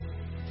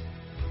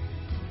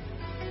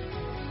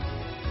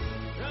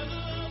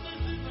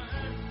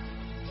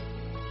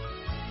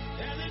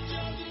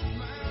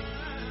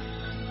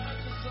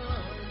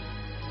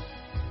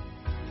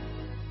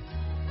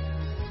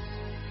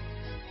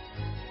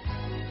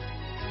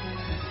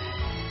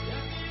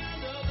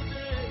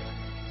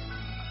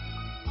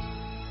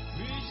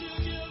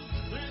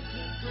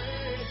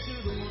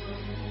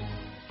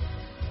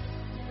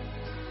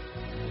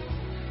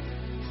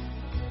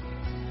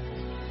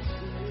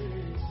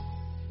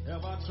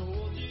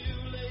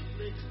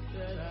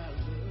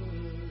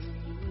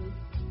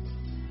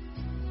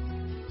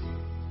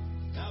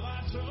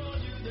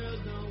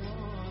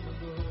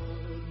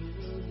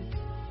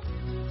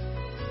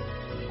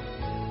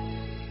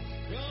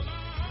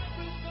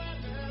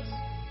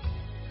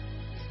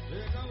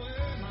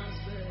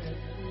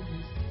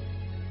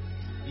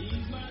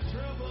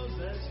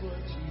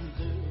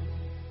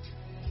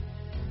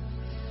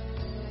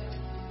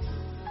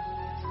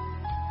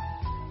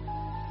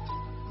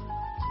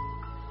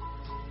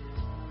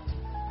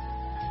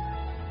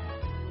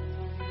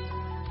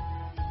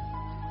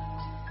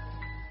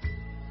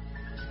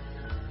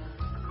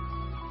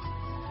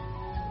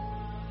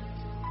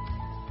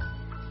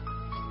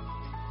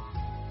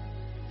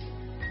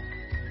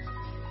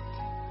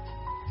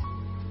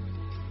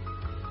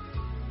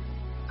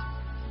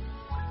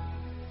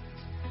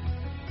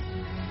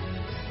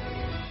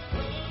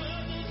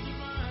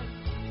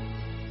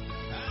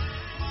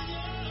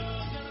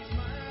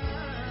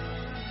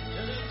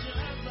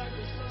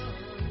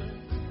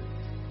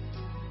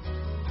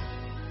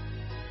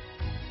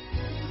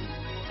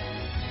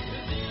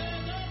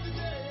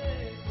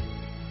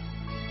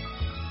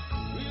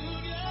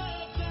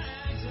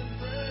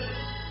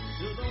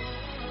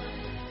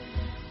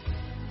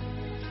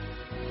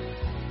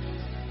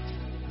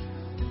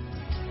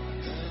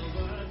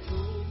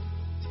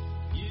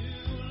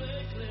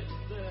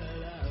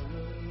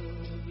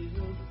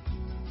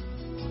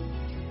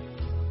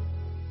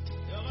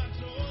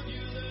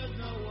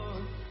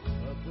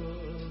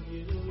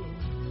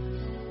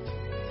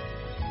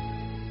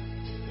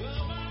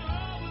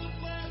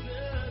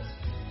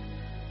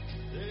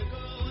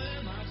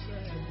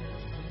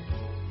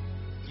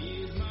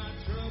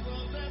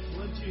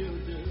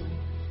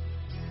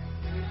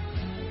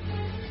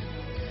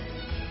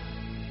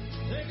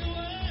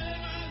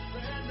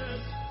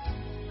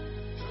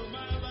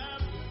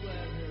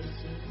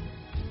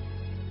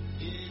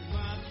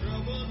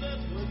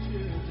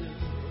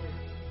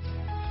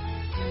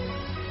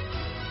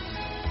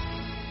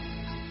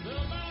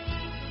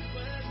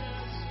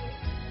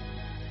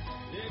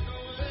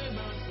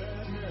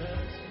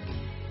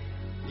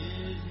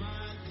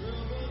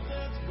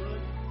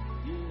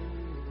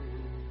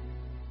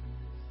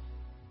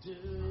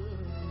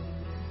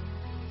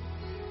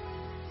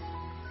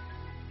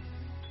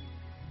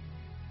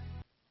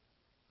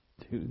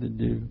Do the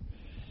do.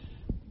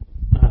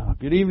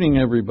 Good evening,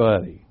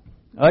 everybody.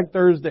 I like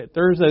Thursday.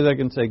 Thursdays I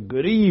can say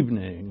good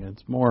evening.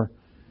 It's more,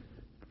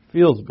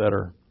 feels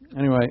better.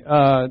 Anyway,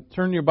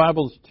 turn your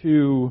Bibles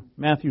to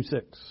Matthew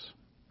 6.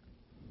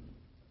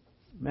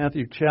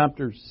 Matthew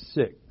chapter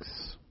 6.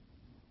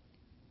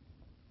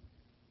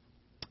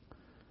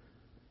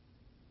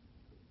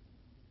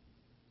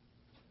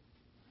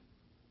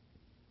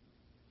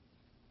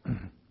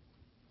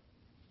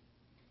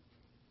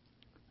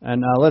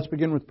 And let's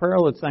begin with prayer.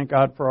 Let's thank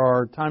God for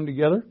our time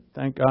together.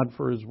 Thank God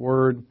for His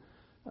Word.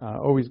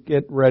 Always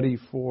get ready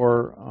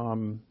for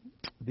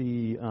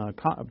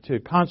to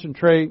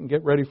concentrate and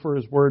get ready for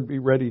His Word. Be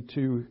ready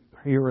to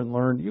hear and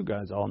learn. You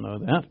guys all know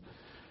that.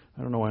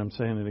 I don't know why I'm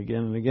saying it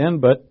again and again,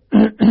 but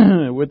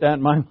with that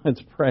in mind,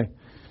 let's pray.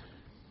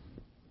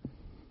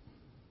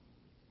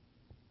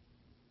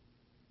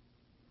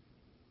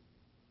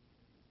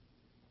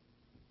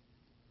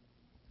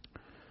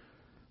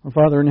 Our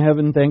Father in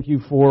heaven, thank you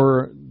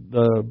for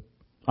the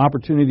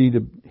opportunity to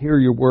hear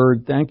your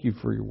word. Thank you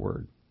for your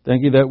word.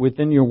 Thank you that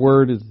within your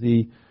word is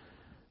the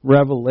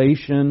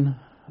revelation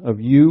of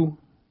you,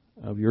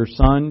 of your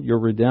Son, your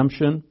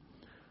redemption,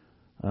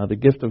 the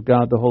gift of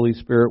God, the Holy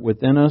Spirit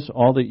within us,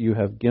 all that you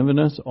have given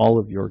us, all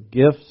of your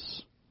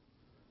gifts.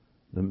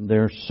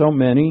 There are so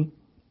many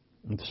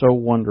and so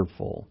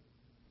wonderful.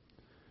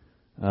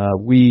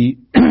 We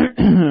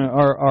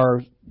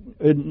are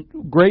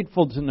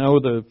grateful to know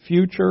the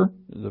future,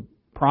 the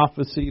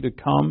prophecy to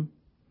come,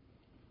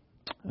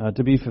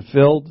 to be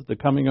fulfilled, the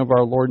coming of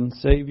our Lord and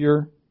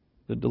Savior,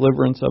 the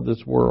deliverance of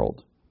this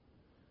world.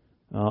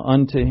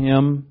 Unto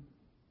Him,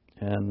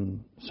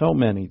 and so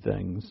many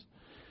things.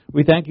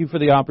 We thank you for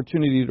the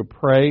opportunity to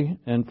pray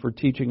and for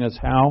teaching us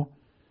how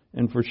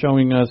and for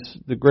showing us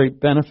the great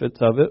benefits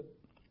of it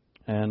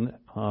and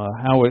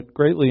how it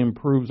greatly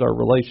improves our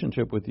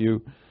relationship with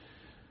you.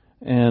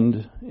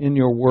 And in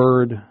your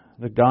word,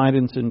 the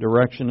guidance and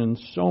direction in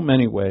so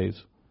many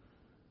ways,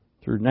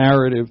 through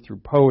narrative, through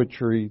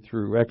poetry,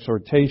 through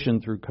exhortation,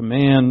 through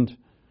command,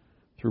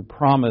 through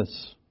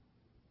promise.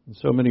 In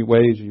so many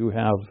ways you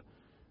have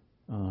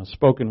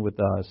spoken with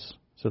us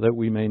so that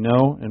we may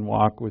know and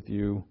walk with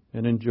you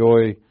and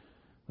enjoy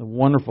the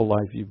wonderful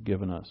life you've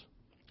given us.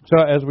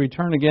 So as we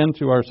turn again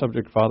to our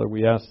subject, Father,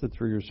 we ask that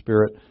through your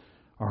Spirit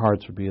our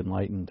hearts would be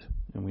enlightened.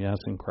 And we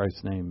ask in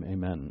Christ's name,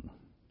 amen.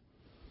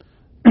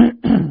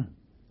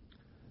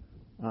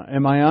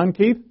 Am I on,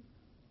 Keith?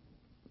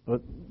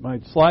 My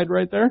slide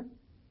right there?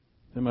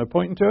 Am I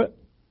pointing to it?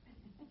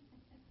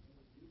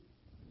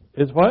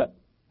 Is what?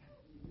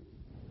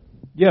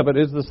 Yeah, but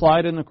is the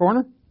slide in the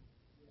corner?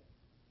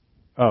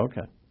 Oh,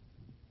 okay.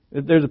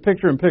 There's a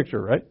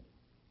picture-in-picture, right?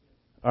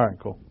 All right,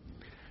 cool.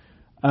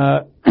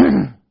 I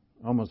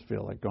almost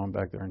feel like going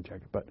back there and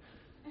checking, but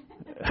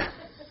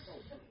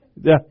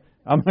yeah,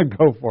 I'm going to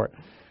go for it.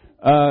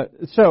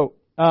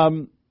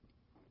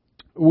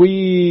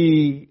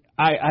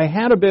 I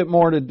had a bit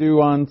more to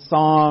do on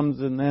Psalms,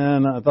 and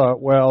then I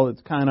thought, well,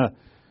 it's kind of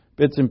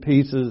bits and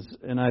pieces,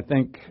 and I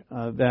think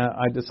that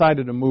I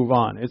decided to move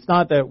on. It's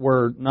not that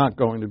we're not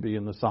going to be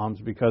in the Psalms,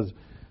 because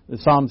the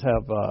Psalms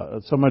have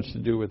so much to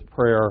do with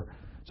prayer.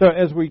 So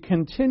as we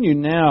continue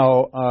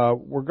now,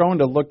 we're going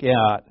to look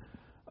at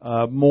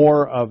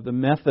more of the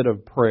method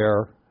of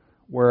prayer,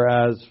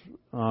 whereas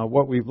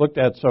what we've looked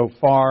at so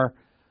far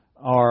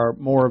are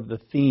more of the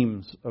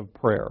themes of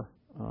prayer.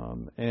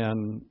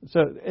 And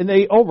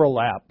they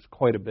overlap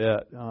quite a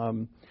bit.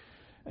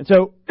 And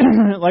so,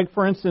 like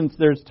for instance,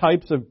 there's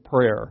types of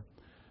prayer,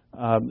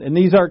 and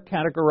these are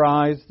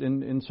categorized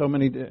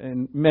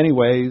in many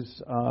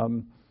ways,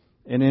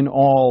 and in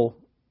all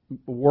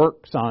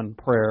works on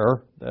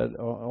prayer, that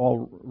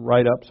all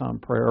write-ups on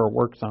prayer or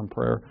works on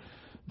prayer,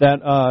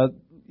 that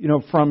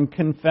from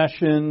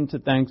confession to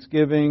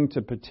thanksgiving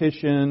to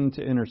petition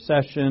to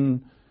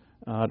intercession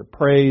to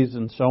praise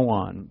and so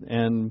on,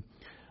 and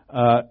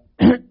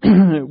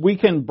we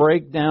can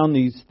break down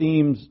these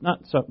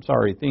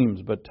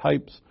but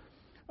types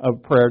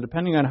of prayer,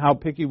 depending on how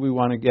picky we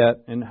want to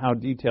get and how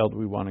detailed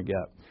we want to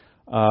get.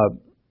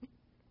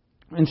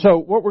 And so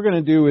what we're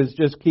going to do is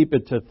just keep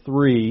it to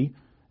 3,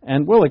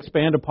 and we'll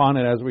expand upon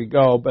it as we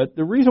go. But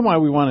the reason why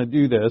we want to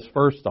do this,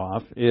 first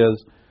off,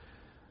 is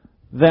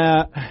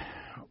that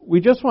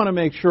we just want to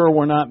make sure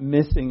we're not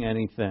missing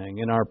anything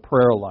in our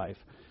prayer life.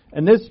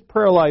 And this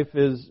prayer life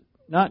is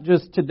not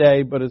just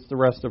today, but it's the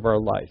rest of our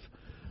life.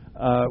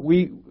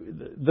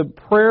 The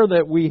prayer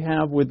that we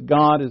have with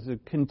God is a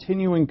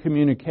continuing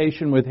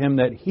communication with Him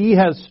that He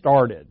has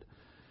started.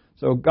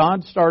 So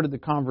God started the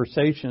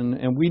conversation,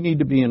 and we need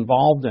to be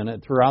involved in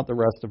it throughout the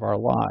rest of our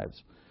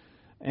lives.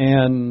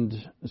 And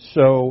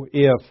so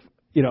if,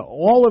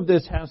 all of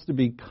this has to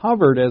be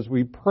covered as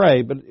we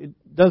pray, but it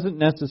doesn't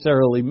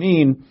necessarily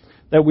mean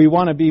that we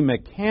want to be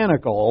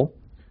mechanical.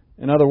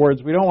 In other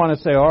words, we don't want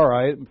to say, all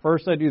right,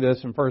 first I do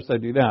this and first I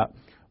do that.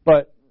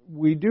 But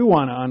we do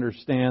want to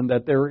understand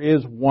that there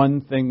is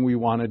one thing we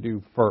want to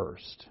do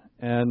first.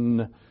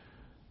 And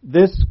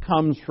this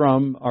comes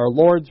from our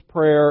Lord's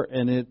Prayer,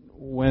 and it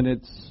when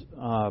it's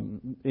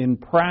in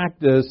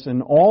practice,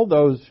 and all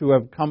those who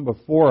have come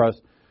before us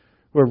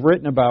who have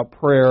written about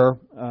prayer,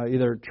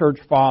 either church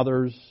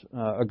fathers,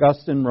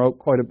 Augustine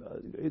wrote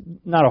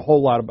not a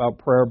whole lot about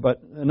prayer,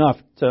 but enough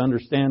to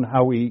understand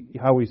how we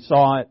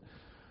saw it,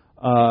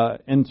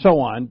 and so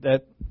on,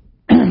 that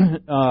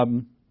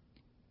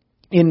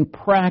in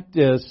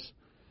practice,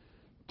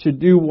 to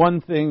do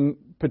one thing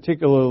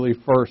particularly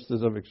first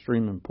is of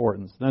extreme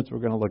importance. And that's what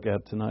we're going to look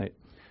at tonight.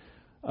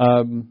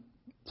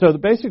 So the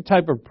basic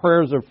type of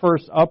prayers are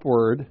first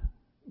upward,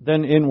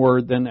 then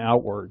inward, then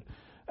outward.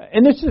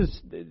 And this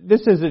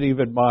isn't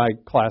even my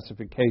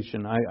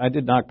classification. I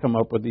did not come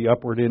up with the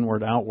upward,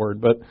 inward,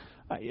 outward, but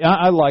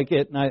I like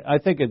it, and I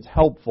think it's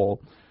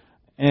helpful.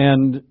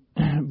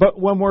 But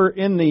when we're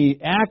in the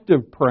act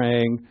of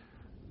praying,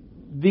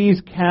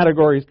 these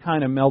categories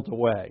kind of melt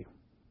away.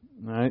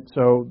 Right?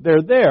 So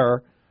they're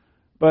there,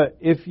 but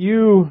if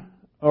you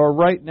are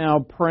right now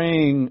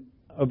praying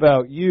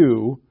about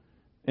you,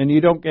 and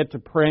you don't get to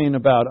praying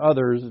about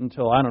others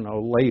until, I don't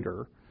know,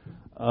 later,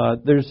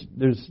 there's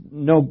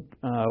no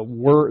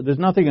there's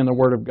nothing in the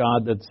Word of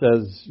God that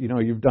says,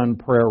 you've done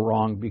prayer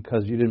wrong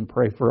because you didn't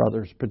pray for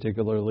others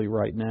particularly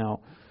right now,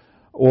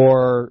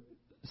 or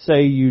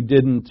say you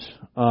didn't.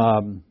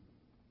 Anyway,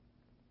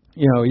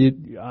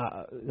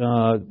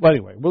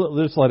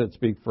 we'll just let it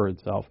speak for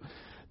itself.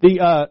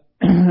 The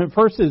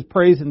first is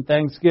praise and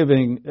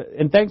thanksgiving,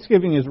 and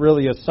thanksgiving is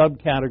really a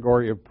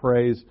subcategory of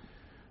praise.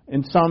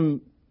 In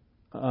some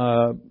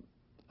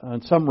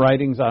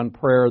writings on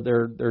prayer,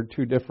 there are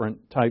two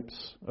different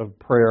types of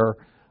prayer.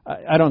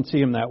 I don't see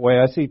them that way.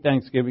 I see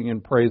thanksgiving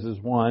and praise as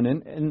one,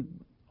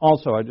 and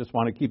also I just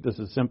want to keep this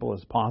as simple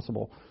as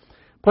possible.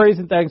 Praise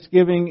and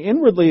thanksgiving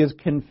inwardly is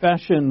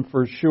confession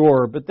for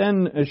sure, but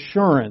then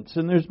assurance.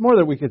 And there's more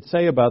that we could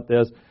say about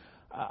this.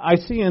 I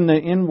see in the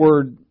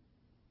inward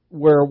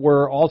where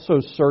we're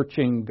also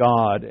searching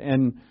God,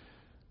 and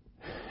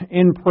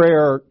in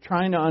prayer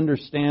trying to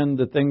understand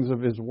the things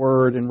of His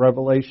Word and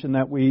revelation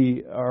that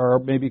we are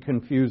maybe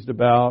confused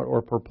about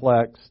or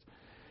perplexed.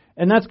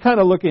 And that's kind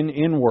of looking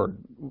inward.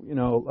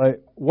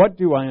 Like, what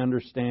do I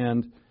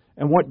understand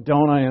and what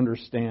don't I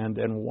understand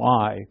and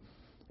why?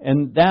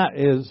 And that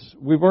is,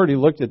 we've already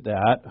looked at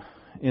that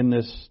in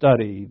this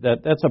study,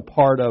 that's a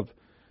part of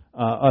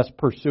us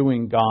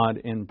pursuing God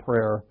in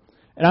prayer.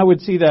 And I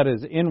would see that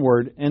as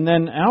inward. And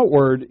then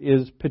outward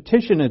is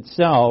petition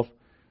itself,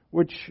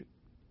 which,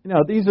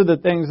 these are the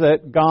things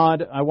that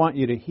God, I want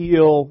you to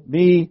heal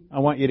me, I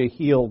want you to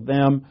heal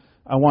them,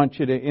 I want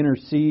you to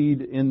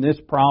intercede in this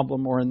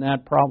problem or in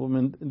that problem.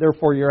 And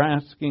therefore you're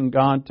asking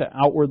God to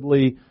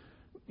outwardly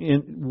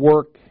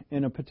work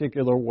in a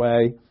particular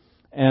way.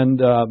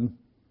 And,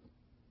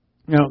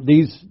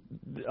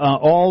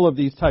 all of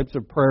these types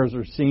of prayers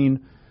are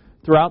seen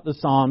throughout the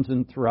Psalms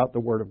and throughout the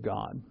Word of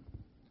God.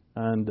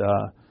 And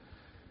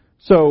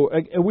so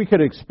we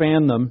could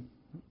expand them,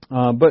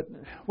 but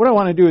what I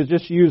want to do is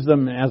just use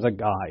them as a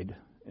guide.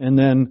 And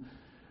then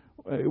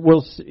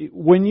we'll see,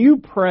 when you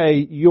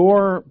pray,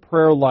 your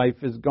prayer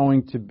life is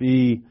going to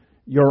be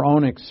your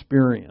own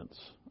experience.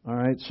 All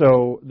right,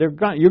 so you're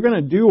going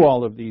to do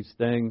all of these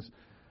things,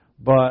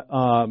 but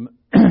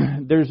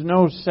there's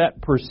no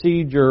set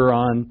procedure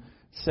on,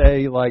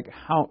 say, like,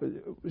 how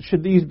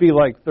should these be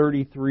like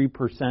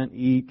 33%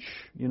 each?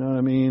 You know what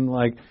I mean?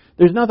 Like,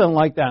 there's nothing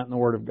like that in the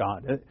Word of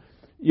God.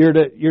 You're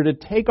to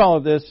take all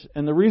of this,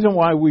 and the reason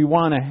why we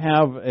want to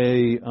have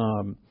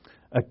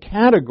a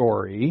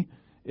category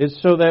is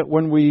so that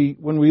when we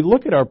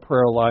look at our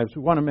prayer lives,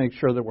 we want to make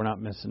sure that we're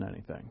not missing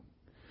anything.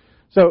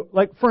 So,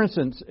 like, for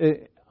instance,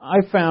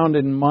 I found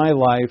in my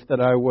life that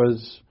I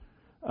was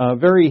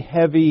very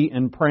heavy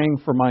in praying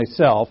for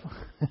myself.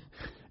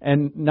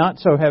 And not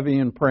so heavy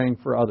in praying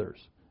for others.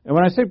 And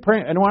when I say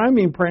praying, and when I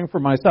mean praying for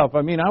myself,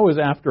 I mean I was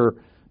after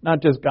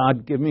not just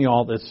God give me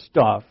all this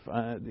stuff.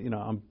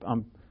 I'm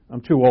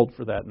too old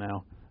for that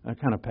now. I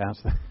kind of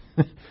passed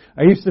that.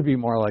 I used to be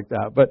more like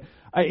that, but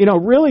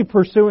really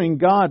pursuing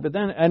God. But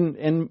then,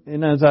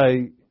 and as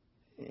I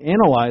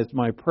analyzed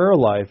my prayer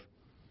life,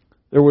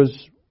 there was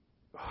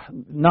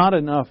not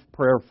enough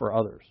prayer for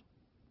others,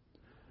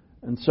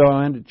 and so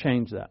I had to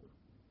change that.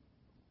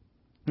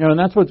 And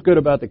that's what's good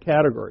about the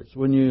categories.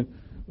 When you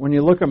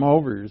look them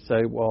over, you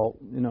say, well,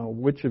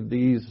 which of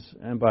these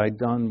have I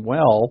done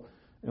well,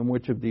 and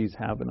which of these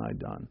haven't I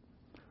done?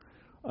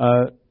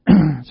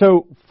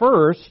 So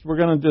first,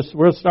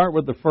 we'll start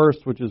with the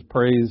first, which is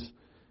praise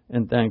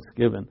and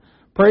thanksgiving.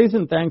 Praise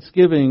and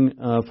thanksgiving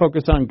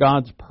focus on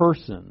God's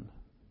person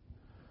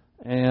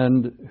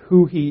and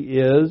who He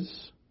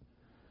is.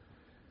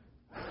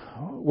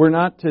 We're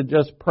not to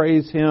just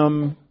praise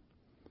Him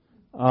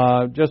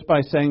just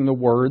by saying the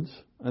words.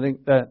 I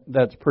think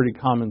that's pretty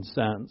common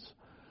sense.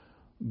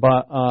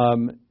 But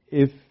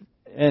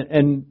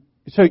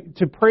so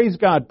to praise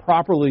God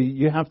properly,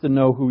 you have to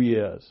know who He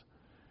is.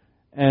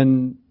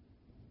 And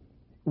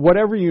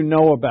whatever you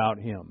know about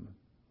Him,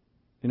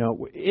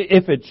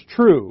 if it's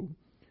true,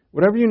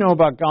 whatever you know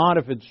about God,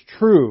 if it's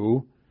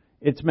true,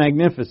 it's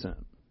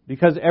magnificent.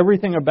 Because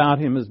everything about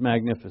Him is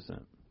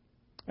magnificent.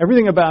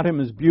 Everything about Him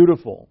is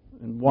beautiful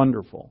and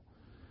wonderful.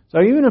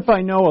 So even if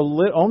I know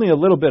only a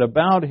little bit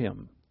about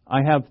Him,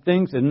 I have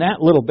things in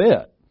that little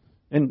bit.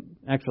 And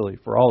actually,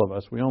 for all of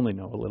us, we only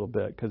know a little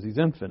bit because He's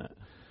infinite.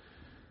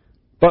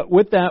 But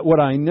with that, what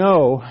I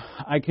know,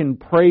 I can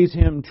praise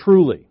Him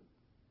truly.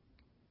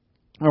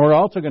 And we're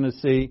also going to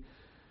see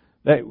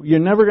that you're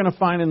never going to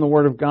find in the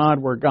Word of God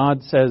where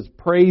God says,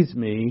 praise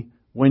me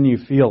when you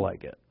feel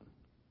like it.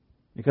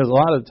 Because a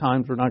lot of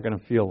times we're not going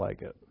to feel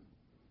like it.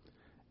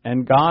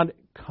 And God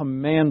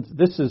commands,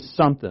 this is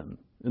something.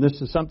 And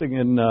this is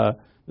something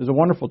there's a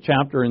wonderful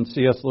chapter in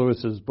C.S.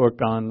 Lewis's book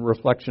on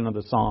Reflection of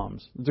the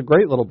Psalms. It's a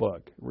great little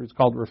book. It's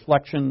called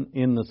Reflection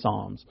in the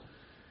Psalms.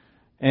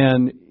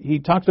 And he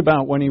talks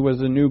about when he was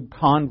a new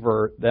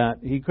convert that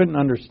he couldn't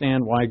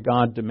understand why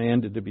God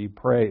demanded to be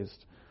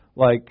praised.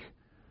 Like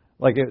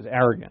it was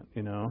arrogant,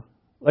 you know.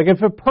 Like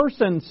if a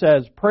person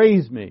says,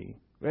 praise me,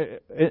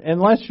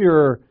 unless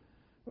you're,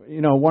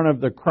 you know, one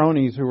of the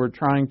cronies who are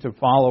trying to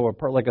follow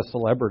like a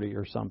celebrity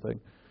or something.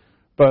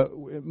 But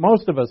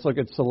most of us look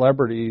at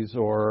celebrities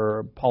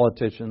or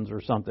politicians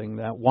or something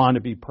that want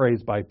to be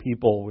praised by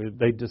people.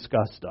 They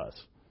disgust us,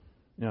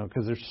 you know,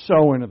 because they're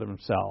so into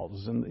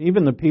themselves. And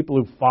even the people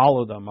who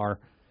follow them are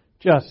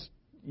just,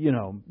 you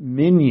know,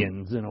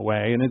 minions in a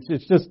way. And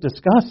it's just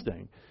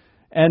disgusting.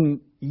 And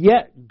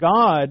yet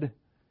God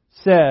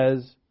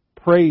says,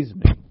 praise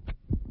me.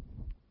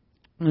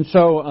 And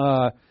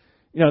so,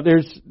 you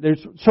know,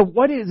 so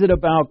what is it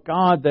about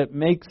God that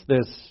makes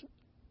this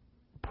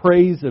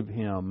praise of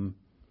Him,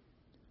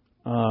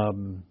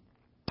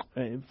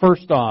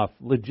 first off,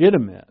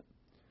 legitimate?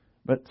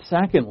 But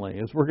secondly,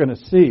 as we're going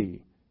to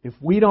see, if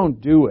we don't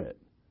do it,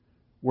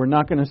 we're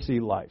not going to see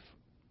life.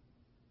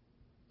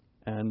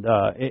 And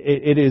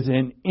it is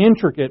an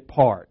intricate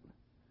part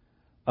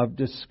of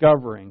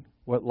discovering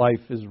what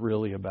life is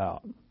really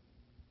about.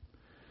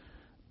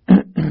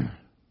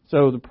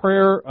 So the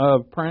prayer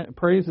of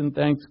praise and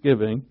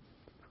thanksgiving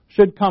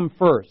should come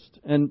first.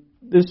 And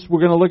this, we're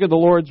going to look at the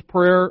Lord's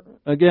Prayer.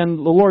 Again,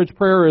 the Lord's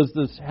Prayer has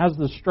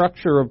the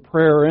structure of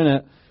prayer in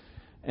it.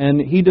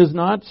 And He does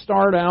not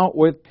start out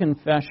with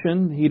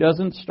confession. He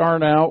doesn't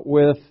start out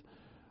with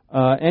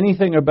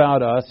anything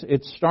about us.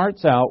 It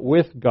starts out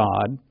with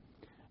God.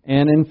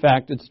 And in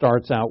fact, it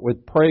starts out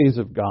with praise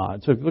of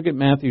God. So if you look at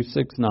Matthew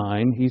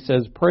 6:9, He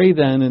says, pray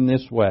then in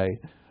this way,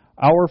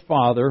 Our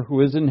Father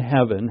who is in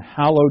heaven,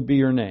 hallowed be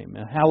your name.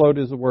 And hallowed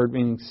is a word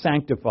meaning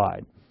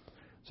sanctified.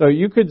 So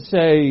you could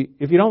say,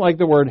 if you don't like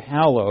the word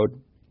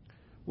hallowed,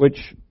 which,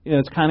 you know,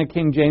 it's kind of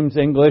King James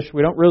English,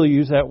 we don't really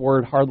use that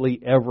word hardly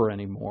ever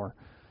anymore.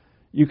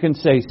 You can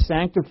say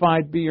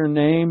sanctified be your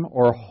name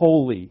or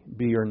holy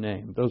be your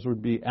name. Those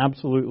would be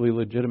absolutely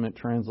legitimate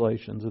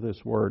translations of this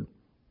word.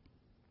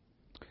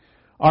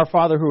 Our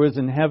Father who is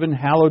in heaven,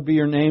 hallowed be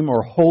your name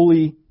or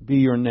holy be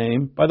your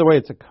name. By the way,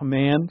 it's a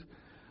command.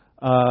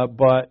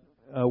 But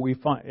we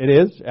find it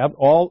is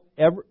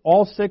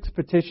all 6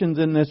 petitions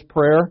in this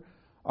prayer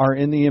are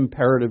in the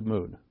imperative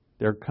mood.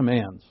 They're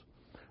commands.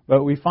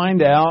 But we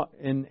find out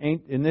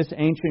in this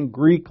ancient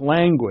Greek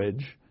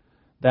language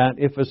that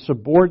if a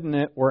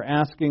subordinate were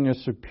asking a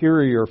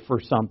superior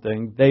for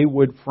something, they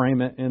would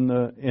frame it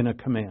in a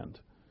command.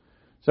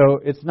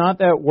 So it's not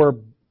that we're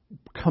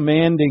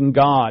commanding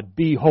God,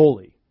 be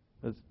holy.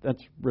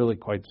 That's really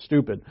quite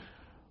stupid.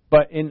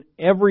 But in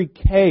every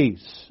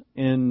case,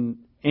 in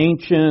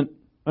ancient,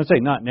 I'd say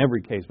not in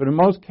every case, but in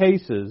most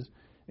cases,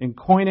 in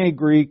Koine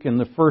Greek in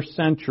the first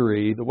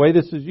century, the way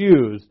this is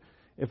used,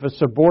 if a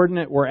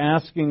subordinate were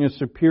asking a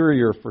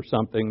superior for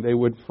something, they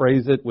would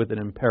phrase it with an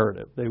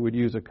imperative. They would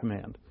use a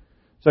command.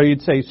 So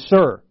you'd say,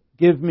 sir,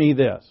 give me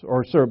this,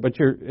 or sir, but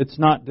it's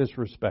not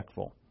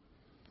disrespectful.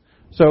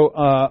 So,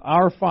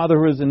 our Father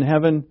who is in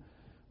heaven,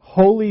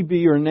 holy be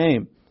your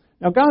name.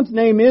 Now, God's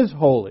name is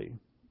holy.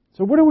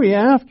 So what are we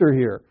after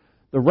here?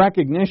 The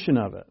recognition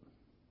of it.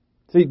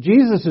 See,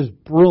 Jesus is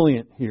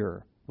brilliant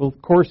here. Well,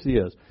 of course He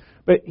is.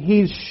 But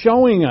He's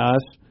showing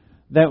us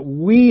that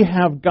we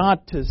have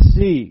got to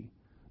see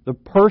the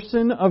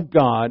person of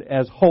God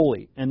as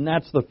holy. And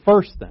that's the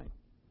first thing.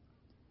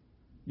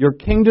 Your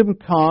kingdom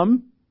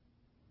come.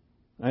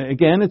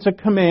 Again, it's a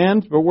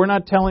command, but we're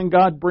not telling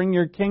God, bring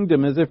your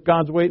kingdom, as if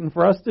God's waiting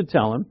for us to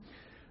tell Him.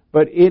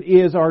 But it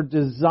is our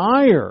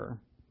desire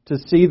to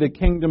see the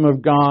kingdom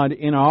of God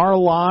in our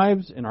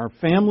lives, in our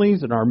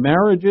families, in our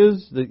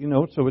marriages.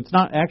 So it's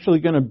not actually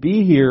going to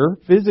be here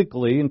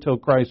physically until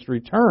Christ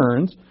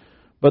returns.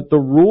 But the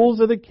rules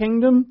of the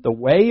kingdom, the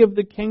way of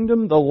the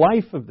kingdom, the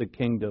life of the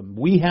kingdom,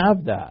 we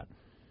have that.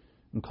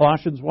 In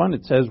Colossians 1,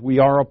 it says we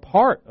are a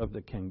part of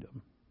the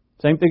kingdom.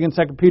 Same thing in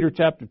 2 Peter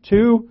chapter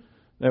 2,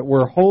 that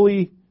we're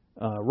holy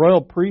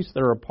royal priests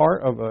that are a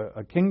part of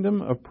a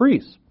kingdom of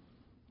priests.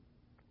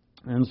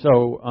 And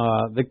so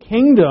the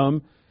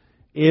kingdom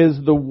is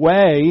the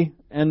way,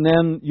 and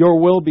then your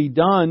will be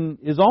done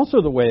is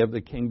also the way of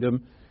the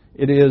kingdom.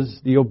 It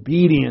is the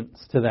obedience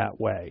to that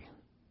way.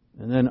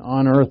 And then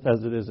on earth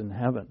as it is in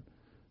heaven.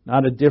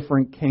 Not a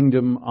different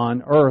kingdom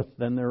on earth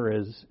than there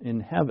is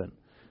in heaven.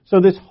 So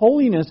this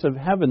holiness of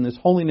heaven, this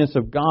holiness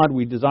of God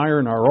we desire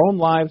in our own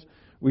lives,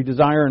 we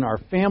desire in our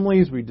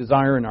families, we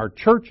desire in our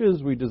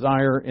churches, we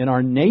desire in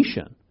our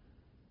nation.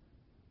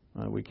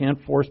 We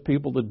can't force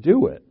people to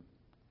do it,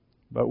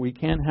 but we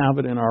can have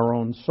it in our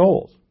own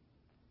souls.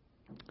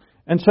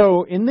 And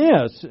so in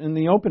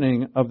the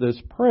opening of this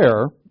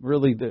prayer,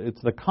 really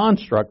it's the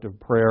construct of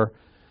prayer,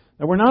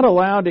 that we're not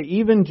allowed to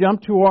even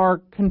jump to our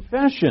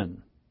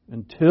confession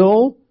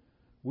until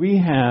we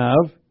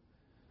have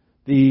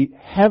the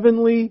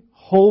heavenly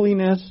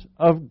holiness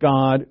of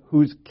God,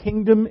 whose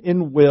kingdom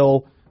and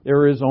will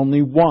there is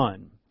only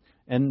one.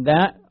 And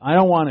that, I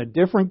don't want a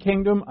different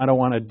kingdom, I don't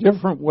want a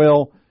different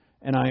will,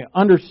 and I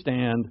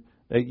understand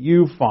that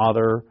you,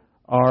 Father,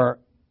 are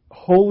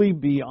wholly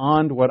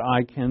beyond what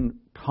I can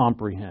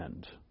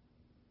comprehend.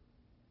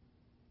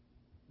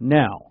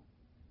 Now,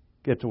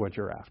 get to what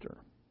you're after.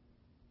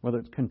 Whether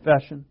it's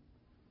confession.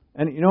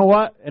 And you know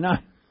what? And I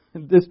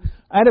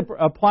had to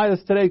apply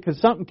this today because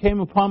something came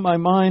upon my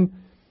mind,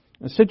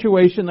 a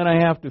situation that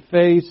I have to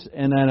face,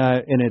 and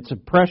it's a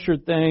pressure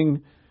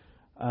thing,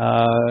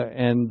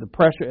 and the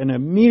pressure, and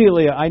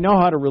immediately I know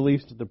how to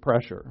release the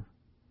pressure.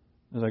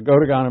 As I go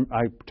to God,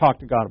 I talk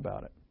to God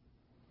about it.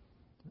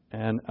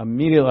 And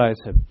immediately I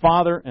said,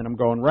 Father, and I'm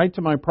going right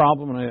to my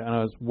problem, and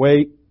I was,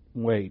 wait.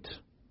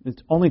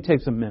 It only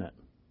takes a minute.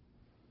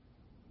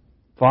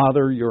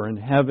 Father, you're in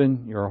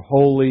heaven, you're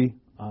holy,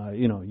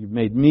 you've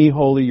made me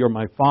holy, you're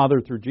my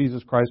Father through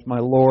Jesus Christ my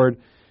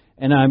Lord.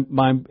 And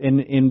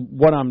in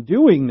what I'm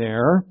doing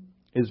there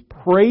is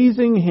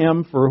praising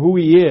Him for who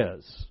He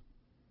is.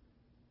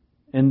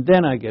 And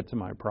then I get to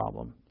my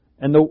problem.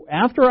 And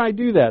after I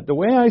do that, the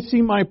way I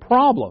see my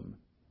problem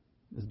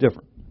is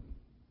different.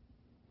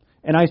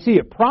 And I see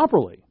it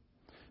properly.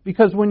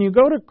 Because when you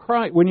go to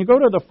Christ, when you go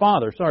to the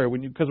Father,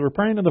 because we're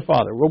praying to the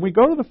Father, when we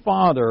go to the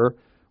Father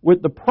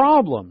with the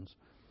problems,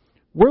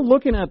 we're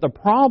looking at the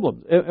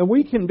problems. And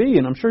we can be,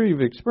 and I'm sure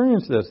you've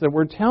experienced this, that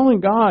we're telling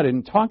God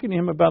and talking to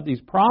Him about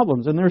these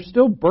problems, and they're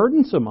still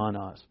burdensome on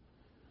us.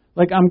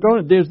 Like,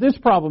 there's this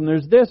problem,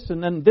 there's this,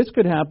 and then this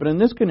could happen, and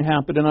this can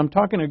happen, and I'm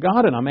talking to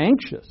God, and I'm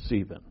anxious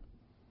even.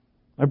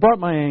 I brought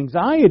my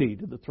anxiety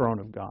to the throne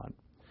of God.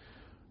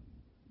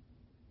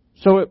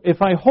 So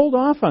if I hold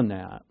off on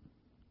that,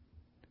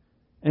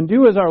 and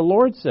do as our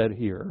Lord said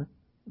here,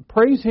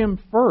 praise Him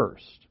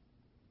first.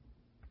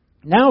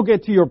 Now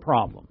get to your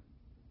problem.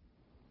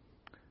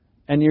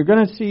 And you're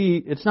going to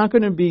see, it's not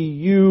going to be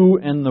you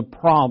and the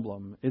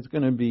problem. It's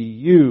going to be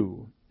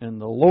you and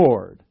the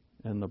Lord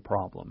and the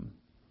problem.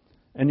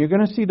 And you're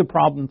going to see the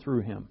problem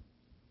through Him.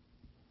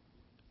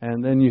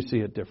 And then you see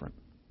it different.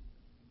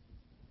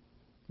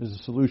 There's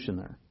a solution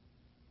there.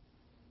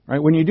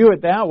 Right? When you do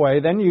it that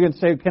way, then you can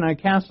say, can I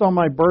cast all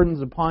my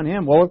burdens upon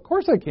Him? Well, of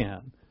course I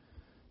can.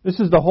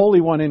 This is the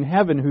Holy One in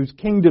heaven whose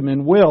kingdom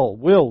and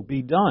will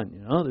be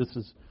done.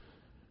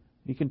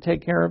 He can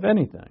take care of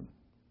anything.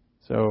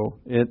 So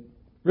it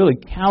really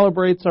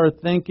calibrates our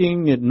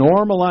thinking. It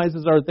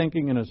normalizes our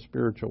thinking in a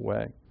spiritual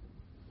way.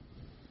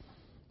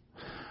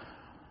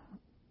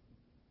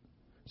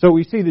 So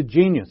we see the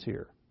genius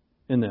here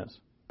in this.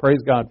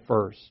 Praise God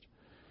first.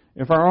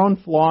 If our own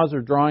flaws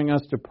are drawing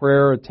us to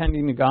prayer,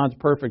 attending to God's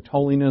perfect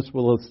holiness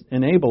will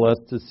enable us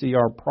to see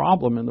our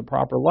problem in the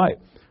proper light.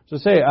 So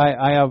say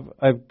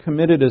I've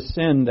committed a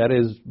sin that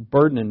is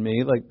burdening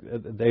me, like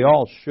they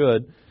all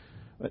should.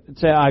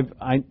 Say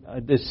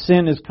this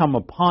sin has come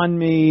upon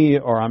me,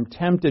 or I'm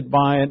tempted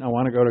by it, and I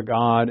want to go to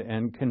God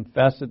and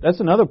confess it. That's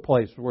another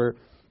place where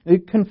the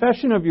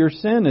confession of your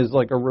sin is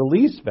like a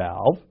release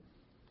valve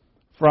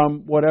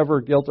from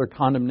whatever guilt or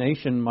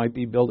condemnation might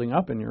be building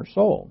up in your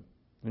soul.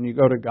 When you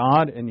go to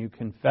God and you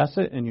confess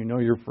it and you know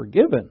you're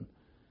forgiven,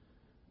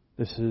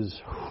 this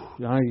is,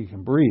 now you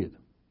can breathe.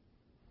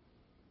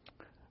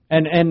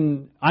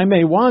 And I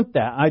may want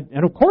that,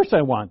 and of course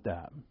I want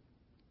that.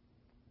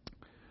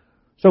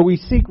 So we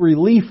seek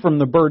relief from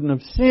the burden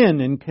of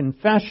sin in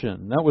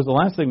confession. That was the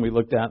last thing we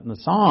looked at in the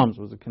Psalms,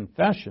 was a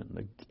confession,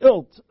 the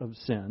guilt of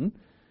sin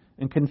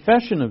and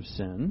confession of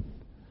sin.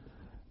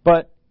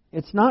 But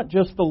it's not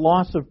just the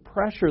loss of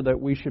pressure that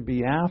we should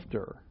be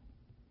after.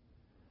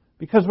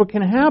 Because what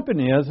can happen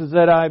is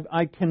that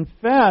I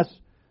confess,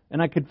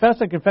 and I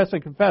confess,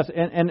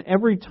 and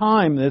every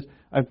time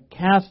I've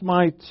cast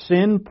my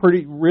sin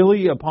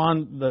really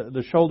upon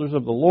the shoulders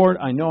of the Lord.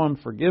 I know I'm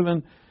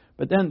forgiven.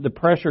 But then the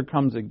pressure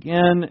comes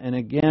again and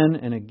again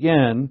and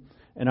again,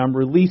 and I'm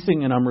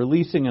releasing and I'm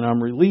releasing and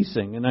I'm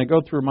releasing. And I go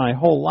through my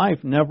whole life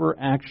never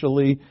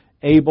actually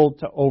able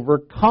to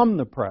overcome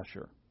the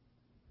pressure.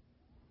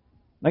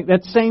 Like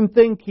that same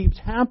thing keeps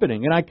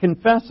happening, and I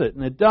confess it,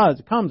 and it does.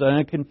 It comes, and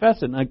I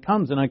confess it, and it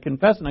comes, and I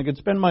confess it. And I could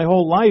spend my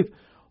whole life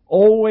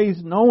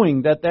always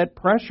knowing that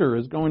pressure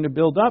is going to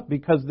build up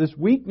because this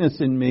weakness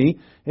in me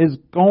is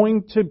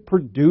going to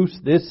produce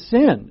this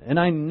sin, and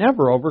I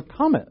never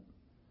overcome it.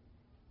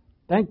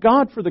 Thank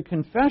God for the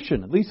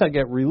confession. At least I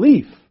get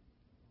relief.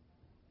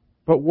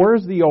 But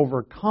where's the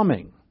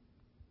overcoming?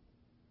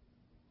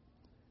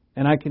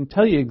 And I can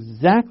tell you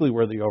exactly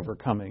where the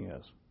overcoming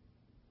is.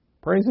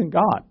 Praising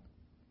God.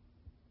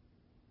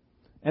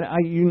 And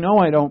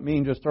I don't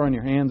mean just throwing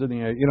your hands in the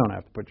air. You don't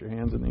have to put your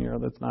hands in the air.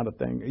 That's not a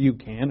thing. You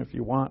can if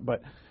you want,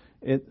 but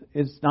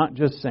it's not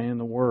just saying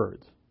the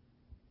words.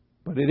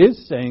 But it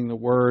is saying the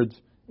words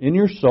in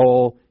your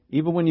soul,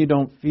 even when you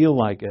don't feel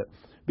like it.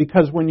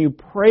 Because when you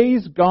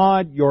praise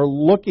God, you're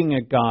looking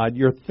at God,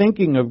 you're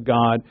thinking of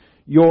God,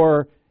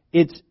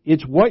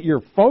 it's what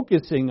you're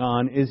focusing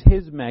on is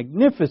His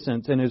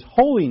magnificence and His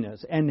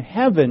holiness and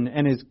heaven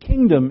and His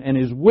kingdom and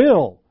His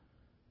will.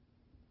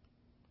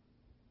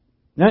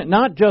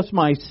 Not just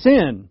my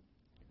sin.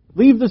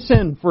 Leave the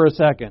sin for a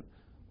second.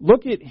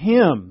 Look at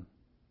Him.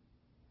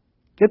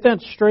 Get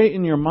that straight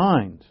in your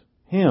mind.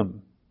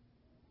 Him.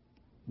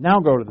 Now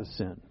go to the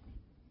sin.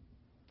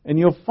 And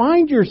you'll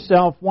find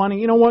yourself wanting,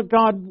 you know what,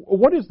 God,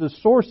 what is the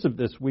source of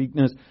this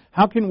weakness?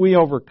 How can we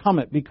overcome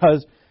it?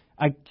 Because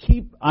I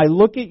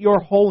look at your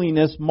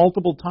holiness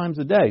multiple times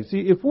a day.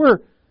 See,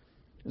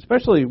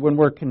 especially when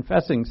we're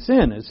confessing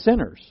sin as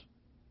sinners,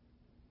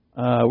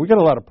 we got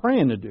a lot of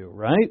praying to do,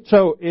 right?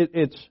 So if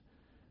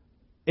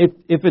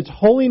it's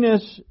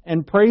holiness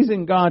and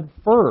praising God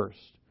first,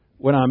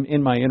 when I'm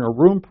in my inner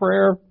room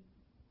prayer,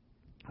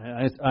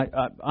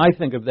 I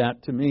think of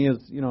that to me as,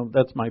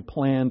 that's my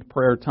planned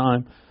prayer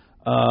time.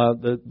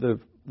 The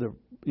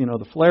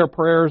flare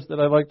prayers that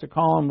I like to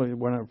call them,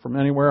 when from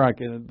anywhere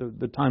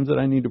the times that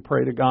I need to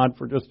pray to God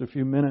for just a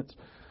few minutes.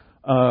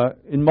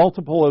 In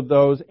multiple of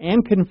those,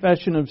 and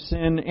confession of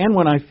sin, and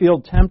when I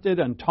feel tempted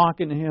and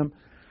talking to Him,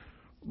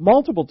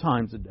 multiple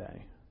times a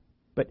day.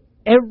 But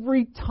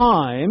every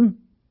time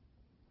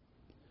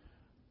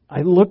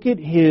I look at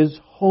His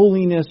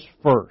holiness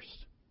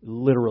first, it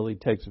literally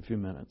takes a few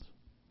minutes.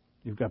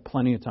 You've got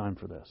plenty of time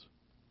for this.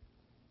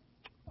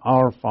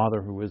 Our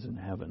Father who is in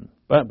heaven.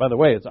 But by the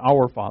way, it's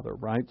our Father,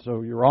 right?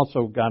 So you're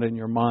also got in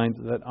your mind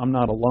that I'm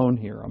not alone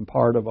here. I'm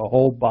part of a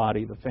whole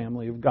body, the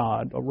family of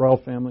God, a royal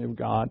family of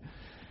God.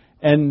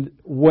 And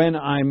when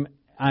I'm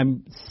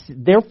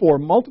therefore,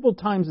 multiple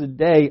times a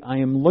day, I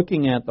am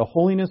looking at the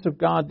holiness of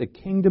God, the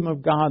kingdom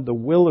of God, the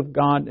will of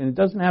God. And it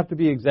doesn't have to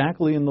be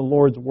exactly in the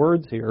Lord's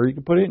words here. You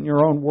can put it in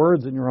your own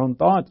words and your own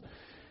thoughts.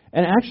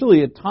 And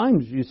actually, at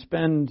times, you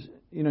spend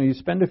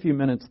a few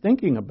minutes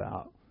thinking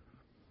about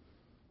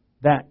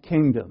that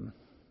kingdom,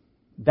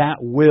 that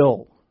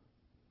will.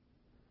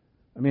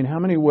 I mean, how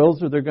many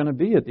wills are there going to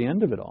be at the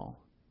end of it all?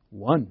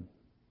 One.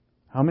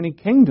 How many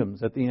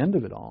kingdoms at the end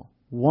of it all?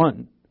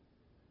 One.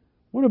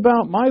 What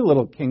about my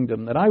little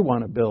kingdom that I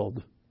want to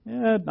build?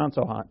 Not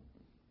so hot.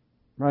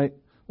 Right?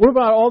 What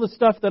about all the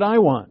stuff that I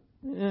want?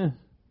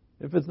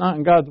 If it's not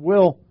in God's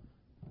will,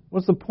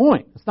 what's the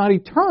point? It's not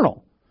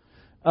eternal.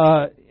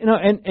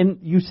 And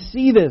you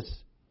see this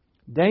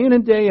day in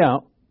and day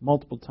out,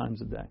 multiple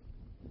times a day.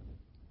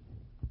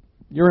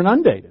 You're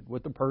inundated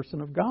with the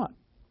person of God.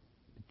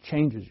 It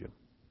changes you.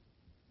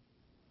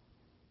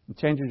 It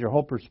changes your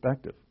whole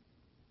perspective.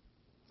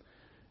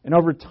 And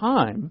over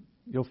time,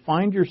 you'll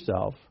find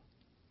yourself,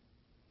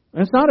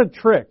 and it's not a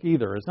trick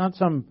either. It's not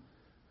some,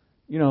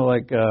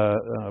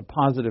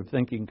 positive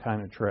thinking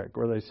kind of trick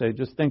where they say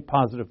just think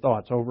positive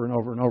thoughts over and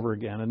over and over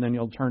again, and then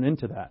you'll turn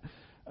into that.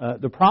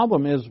 The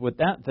problem is with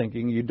that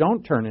thinking, you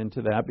don't turn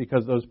into that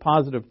because those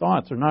positive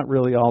thoughts are not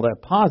really all that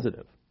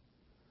positive.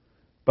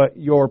 But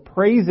your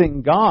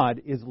praising God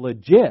is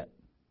legit,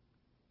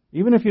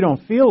 even if you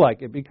don't feel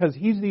like it, because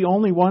He's the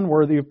only one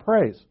worthy of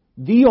praise.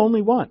 The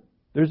only one.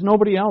 There's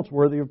nobody else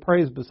worthy of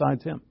praise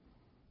besides Him.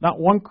 Not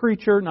one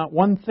creature, not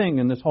one thing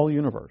in this whole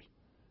universe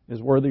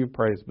is worthy of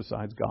praise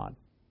besides God.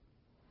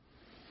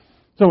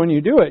 So when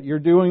you do it, you're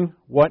doing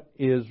what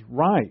is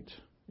right.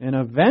 And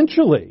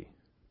eventually,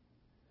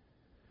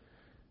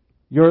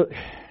 you're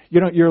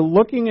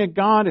looking at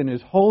God and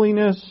His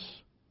holiness.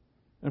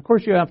 And of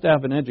course, you have to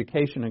have an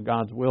education in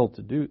God's will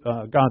to do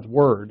God's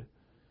Word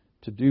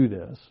to do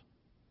this.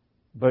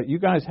 But you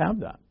guys have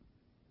that,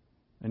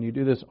 and you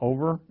do this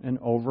over and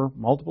over,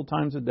 multiple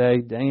times a day,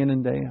 day in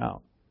and day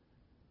out,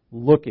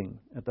 looking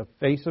at the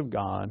face of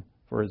God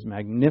for His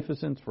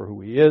magnificence, for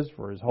who He is,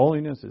 for His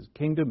holiness, His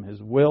kingdom,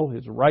 His will,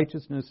 His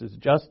righteousness, His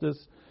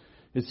justice,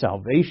 His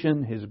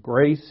salvation, His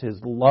grace,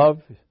 His love.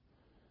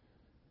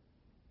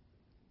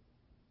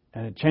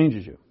 And it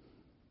changes you.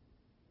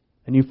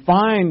 And you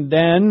find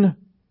then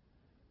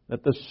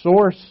that the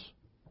source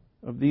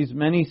of these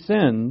many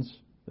sins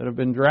that have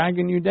been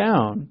dragging you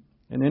down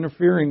and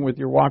interfering with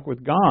your walk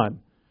with God,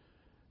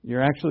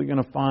 you're actually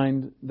going to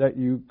find that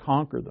you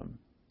conquer them.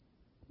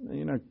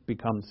 You don't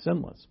become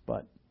sinless,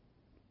 but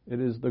it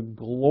is the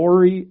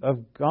glory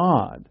of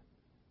God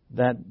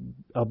that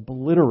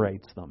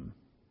obliterates them.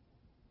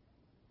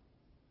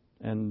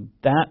 And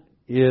that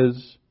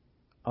is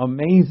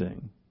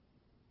amazing.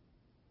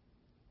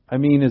 I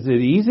mean, is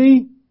it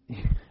easy?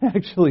 It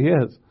actually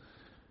is.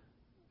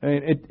 I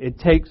mean, it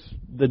takes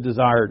the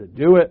desire to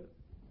do it,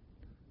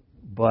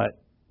 but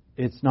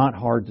it's not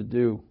hard to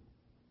do.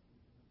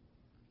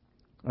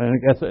 And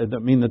I guess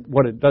that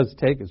what it does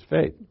take is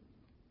faith.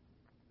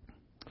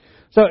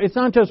 So it's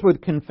not just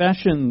with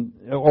confession,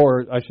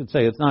 or I should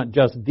say it's not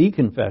just the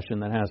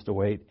confession that has to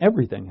wait.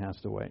 Everything has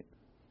to wait.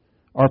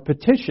 our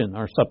petition,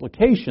 our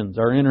supplications,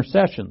 our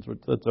intercessions,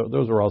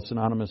 those are all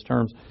synonymous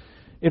terms.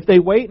 If they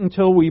wait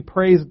until we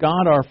praise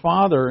God our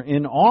Father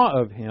in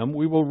awe of Him,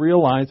 we will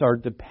realize our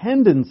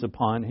dependence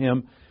upon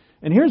Him.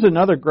 And here's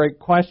another great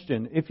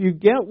question. If you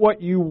get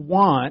what you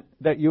want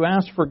that you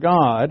ask for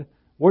God,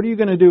 what are you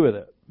going to do with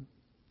it?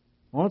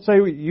 Well, let's say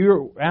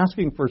you're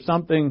asking for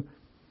something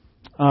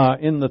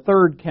in the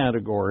third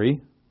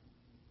category,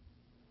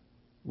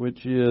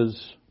 which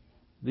is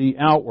the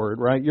outward,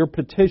 right? Your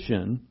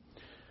petition.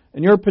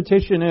 And your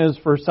petition is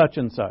for such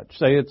and such.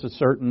 Say it's a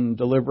certain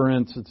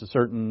deliverance, it's a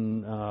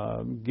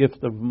certain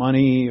gift of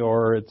money,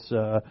 or it's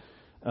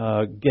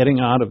getting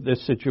out of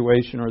this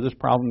situation, or this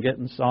problem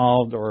getting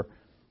solved, or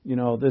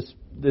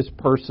this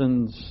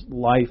person's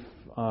life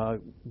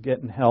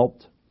getting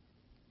helped.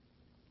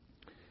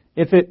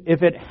 If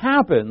it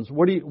happens,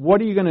 what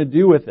are you going to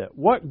do with it?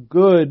 What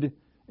good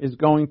is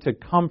going to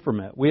come from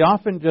it? We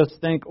often just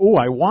think, "Oh,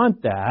 I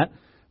want that,"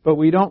 but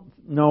we don't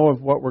know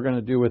of what we're going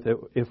to do with it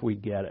if we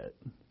get it.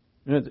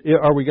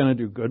 Are we going to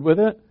do good with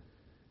it?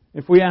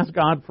 If we ask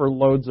God for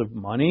loads of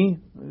money,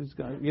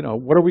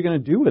 what are we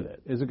going to do with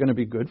it? Is it going to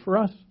be good for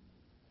us?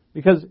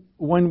 Because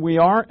when we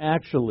are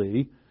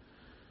actually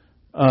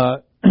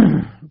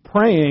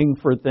praying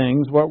for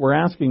things, what we're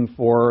asking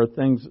for are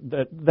things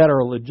that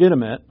are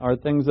legitimate, are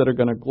things that are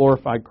going to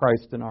glorify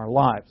Christ in our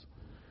lives.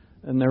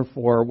 And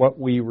therefore, what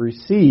we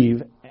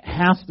receive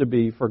has to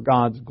be for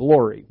God's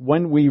glory.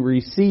 When we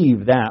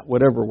receive that,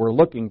 whatever we're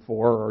looking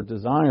for or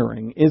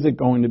desiring, is it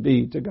going to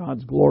be to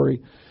God's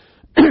glory,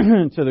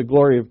 to the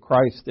glory of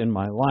Christ in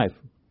my life?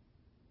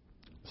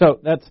 So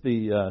that's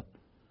the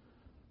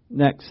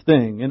next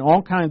thing. In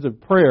all kinds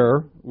of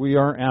prayer, we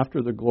are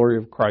after the glory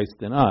of Christ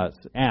in us.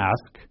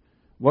 Ask,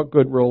 what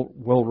good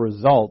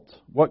results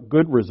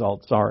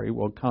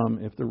will come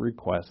if the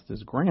request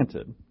is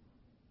granted?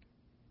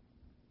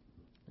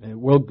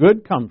 Will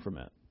good come from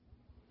it?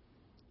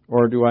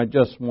 Or do I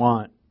just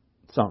want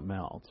something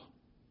else?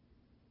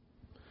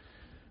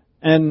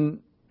 And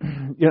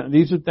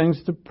these are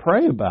things to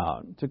pray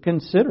about, to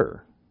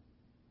consider.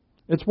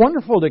 It's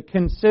wonderful to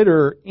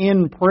consider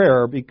in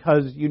prayer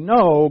because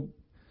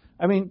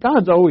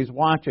God's always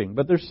watching,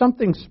 but there's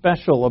something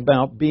special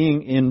about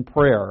being in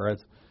prayer.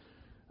 It's,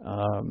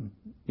 now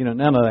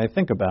that I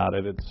think about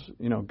it, it's,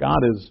 God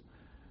is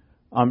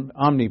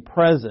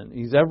omnipresent.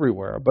 He's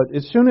everywhere. But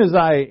as soon as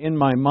I, in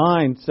my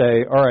mind,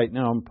 say, all right,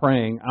 now I'm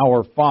praying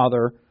our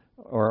Father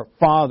or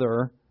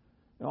Father,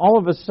 all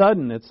of a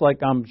sudden it's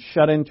like I'm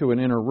shut into an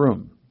inner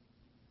room.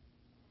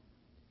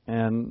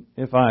 And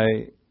if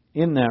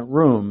in that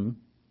room,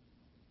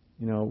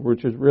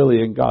 which is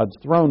really in God's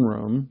throne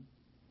room,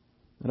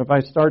 and if I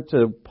start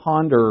to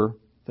ponder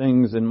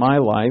things in my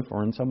life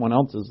or in someone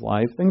else's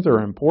life, things that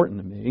are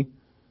important to me,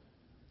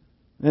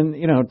 and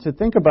to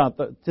think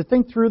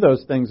through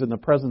those things in the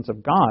presence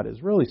of God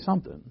is really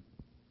something.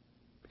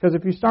 Because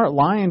if you start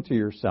lying to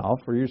yourself,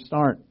 or you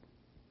start,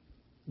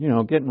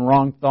 getting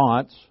wrong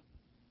thoughts,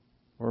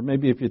 or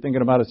maybe if you're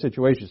thinking about a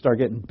situation, you start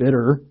getting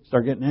bitter,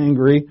 start getting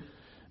angry,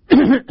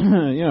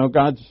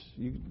 God's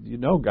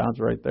God's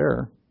right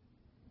there.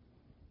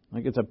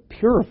 Like it's a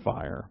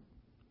purifier.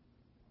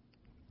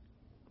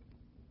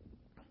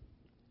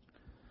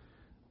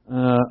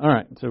 All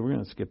right, so we're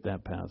going to skip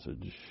that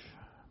passage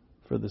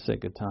for the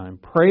sake of time.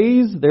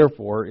 Praise,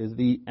 therefore, is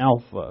the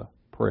alpha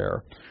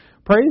prayer.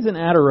 Praise and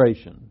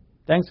adoration.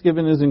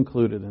 Thanksgiving is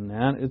included in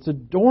that. It's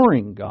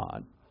adoring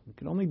God. We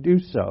can only do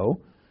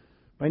so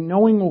by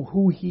knowing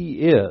who He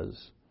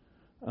is.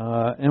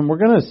 And we're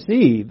going to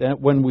see that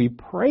when we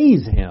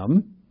praise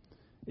Him,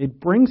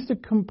 it brings to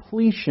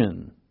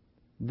completion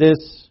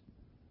this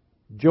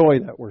joy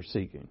that we're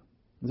seeking.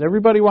 Because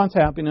everybody wants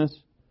happiness.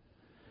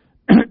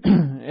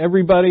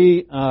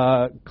 Everybody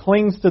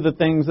clings to the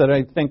things that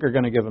I think are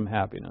going to give them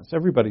happiness.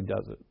 Everybody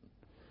does it.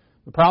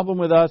 The problem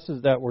with us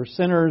is that we're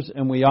sinners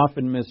and we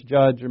often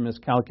misjudge or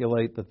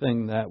miscalculate the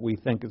thing that we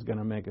think is going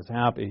to make us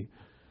happy.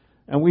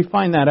 And we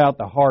find that out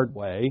the hard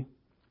way.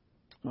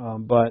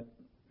 But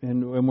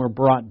we're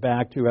brought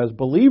back to, as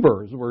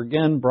believers, we're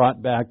again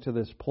brought back to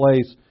this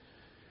place,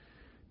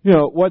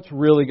 what's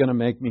really going to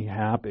make me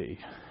happy?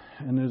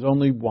 And there's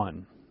only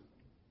one.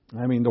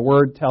 The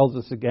Word tells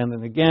us again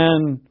and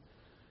again.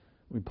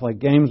 We play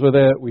games with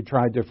it, we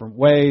try different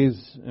ways,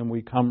 and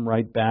we come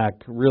right back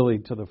really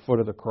to the foot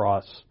of the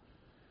cross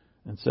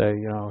and say,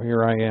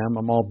 here I am,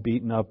 I'm all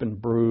beaten up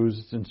and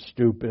bruised and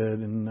stupid,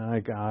 and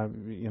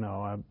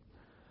I'm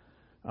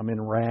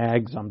in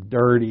rags, I'm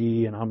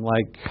dirty, and I'm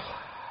like,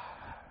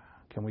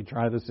 can we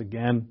try this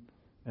again?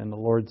 And the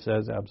Lord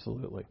says,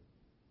 absolutely.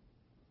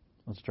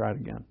 Let's try it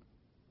again.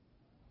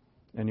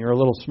 And you're a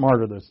little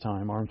smarter this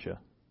time, aren't you?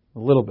 A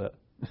little bit.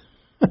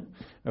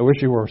 I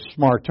wish you were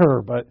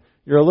smarter, but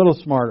you're a little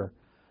smarter.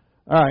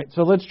 All right,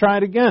 so let's try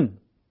it again.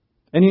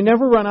 And you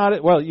never run out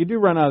of, you do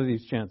run out of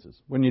these chances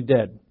when you're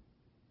dead.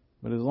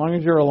 But as long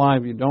as you're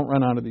alive, you don't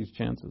run out of these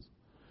chances.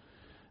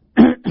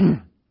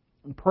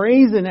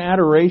 Praise and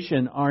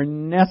adoration are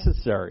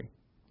necessary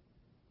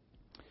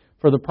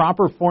for the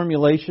proper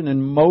formulation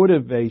and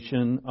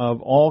motivation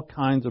of all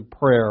kinds of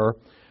prayer,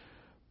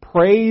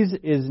 Praise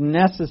is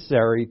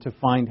necessary to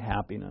find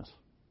happiness.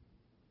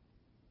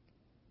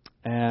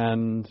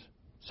 And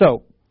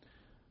so,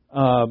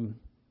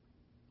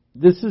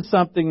 this is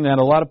something that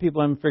a lot of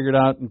people haven't figured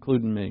out,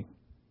 including me.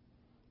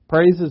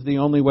 Praise is the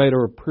only way to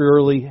a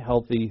purely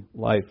healthy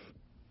life.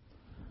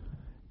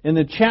 In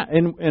a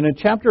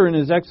chapter in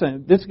his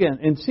excellent, this again,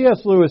 in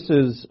C.S.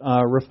 Lewis's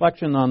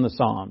Reflection on the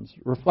Psalms,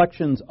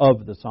 Reflections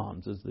of the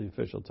Psalms is the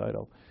official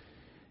title.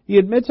 He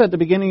admits at the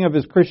beginning of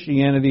his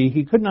Christianity,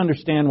 he couldn't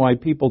understand why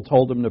people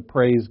told him to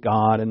praise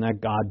God and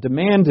that God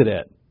demanded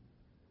it.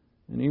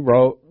 And he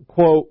wrote,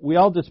 quote, "We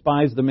all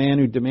despise the man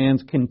who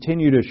demands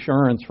continued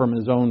assurance from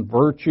his own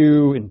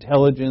virtue,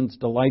 intelligence,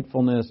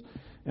 delightfulness,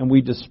 and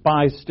we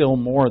despise still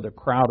more the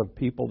crowd of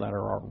people that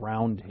are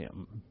around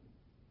him."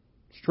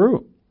 It's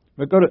true.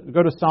 But go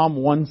to Psalm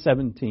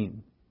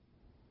 117.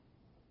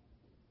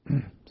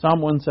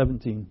 Psalm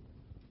 117.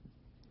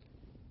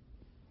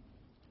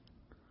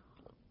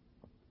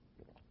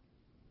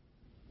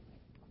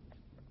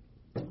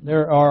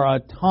 There are a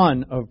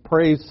ton of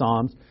praise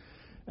psalms.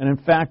 And in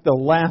fact, the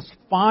last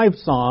 5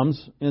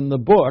 psalms in the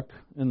book,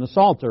 in the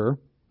Psalter,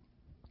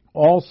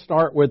 all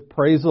start with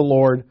praise the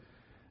Lord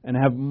and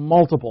have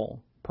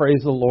multiple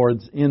praise the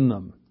Lords in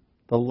them.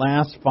 The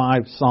last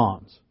 5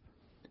 psalms.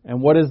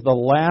 And what is the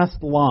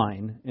last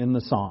line in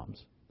the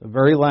Psalms? The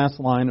very last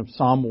line of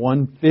Psalm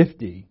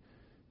 150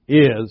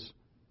 is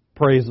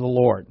praise the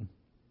Lord.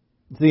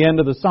 It's the end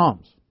of the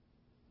Psalms.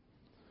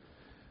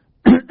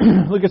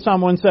 Look at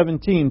Psalm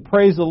 117.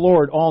 Praise the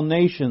Lord, all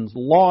nations.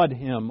 Laud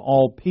Him,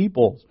 all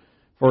peoples.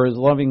 For His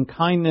loving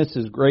kindness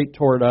is great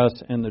toward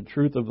us, and the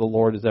truth of the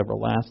Lord is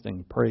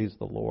everlasting. Praise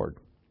the Lord.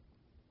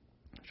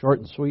 Short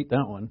and sweet,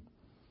 that one.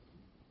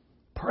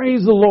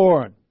 Praise the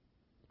Lord.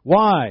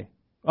 Why?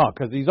 Oh,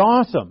 because He's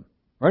awesome.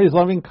 Right? His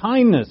loving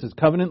kindness, His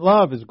covenant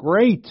love is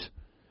great.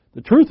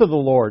 The truth of the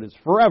Lord is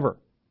forever.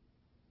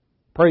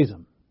 Praise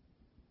Him.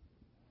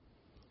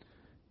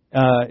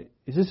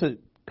 Is this a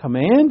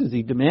command? Is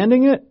He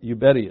demanding it? You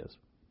bet He is.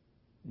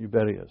 You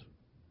bet He is.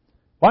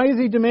 Why is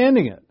He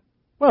demanding it?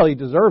 Well, He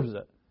deserves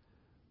it.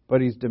 But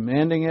He's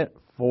demanding it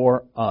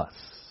for us.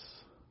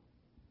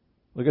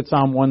 Look at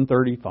Psalm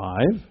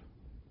 135.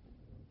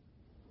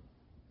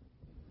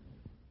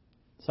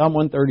 Psalm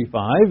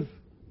 135.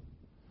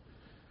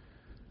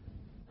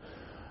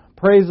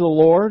 Praise the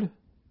Lord.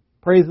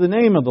 Praise the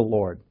name of the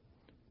Lord.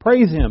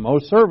 Praise Him, O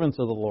servants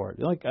of the Lord.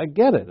 You're like, I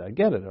get it.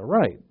 All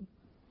right.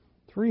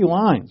 3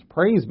 lines.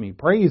 Praise me,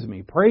 praise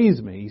me,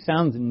 praise me. He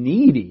sounds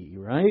needy,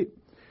 right?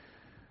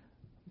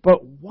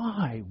 But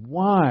why?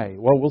 Why?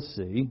 Well, we'll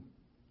see.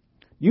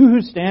 You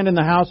who stand in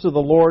the house of the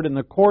Lord, in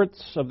the courts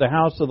of the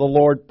house of the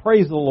Lord,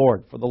 praise the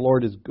Lord, for the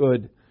Lord is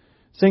good.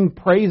 Sing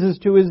praises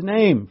to His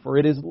name, for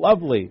it is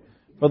lovely.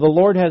 For the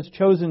Lord has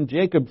chosen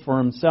Jacob for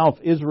Himself,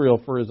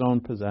 Israel for His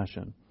own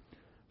possession.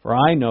 For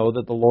I know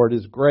that the Lord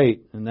is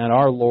great, and that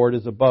our Lord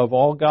is above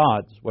all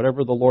gods.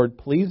 Whatever the Lord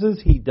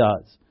pleases, He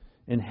does.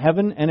 In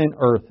heaven and in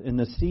earth, in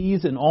the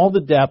seas and all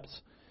the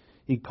depths,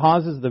 He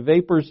causes the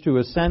vapors to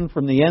ascend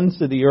from the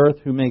ends of the earth,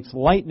 who makes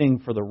lightning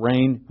for the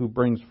rain, who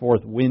brings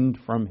forth wind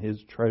from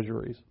His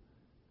treasuries.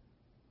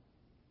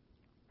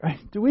 Right?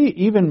 Do we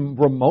even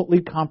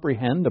remotely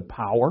comprehend the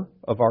power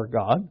of our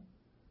God?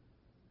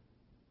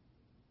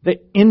 The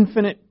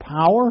infinite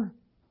power?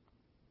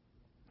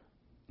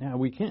 Yeah,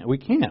 we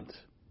can't.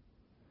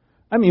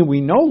 I mean,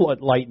 we know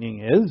what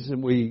lightning is,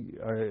 and we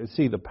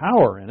see the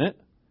power in it.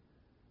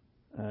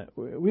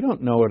 We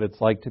don't know what it's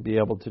like to be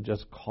able to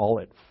just call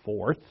it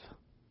forth.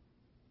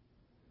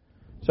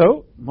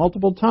 So,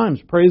 multiple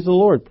times, praise the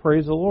Lord,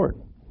 praise the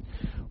Lord.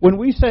 When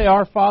we say,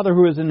 Our Father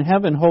who is in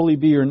heaven, holy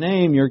be your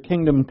name, your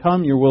kingdom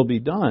come, your will be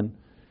done,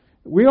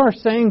 we are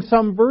saying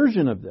some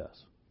version of this.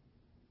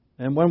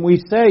 And when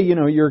we say,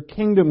 your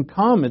kingdom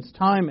come, it's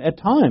time at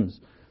times.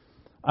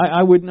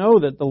 I would know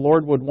that the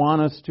Lord would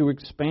want us to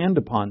expand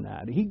upon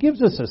that. He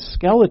gives us a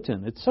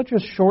skeleton. It's such a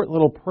short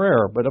little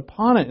prayer, but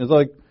upon it is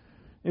like,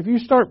 if you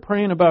start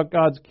praying about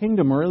God's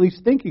kingdom, or at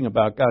least thinking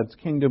about God's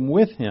kingdom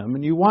with Him,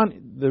 and you want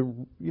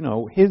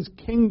His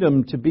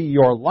kingdom to be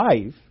your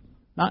life,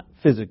 not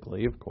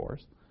physically, of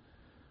course,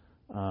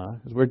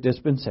 because we're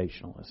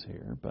dispensationalists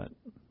here, but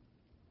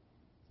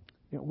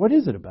what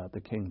is it about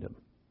the kingdom?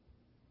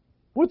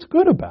 What's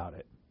good about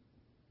it?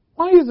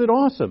 Why is it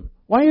awesome?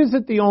 Why is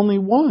it the only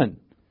one?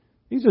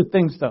 These are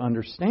things to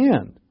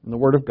understand, and the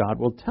Word of God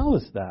will tell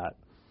us that.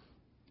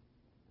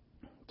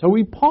 So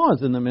we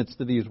pause in the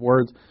midst of these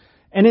words.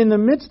 And in the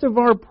midst of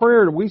our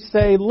prayer, we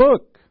say,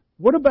 look,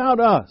 what about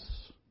us?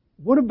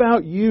 What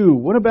about you?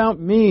 What about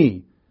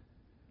me?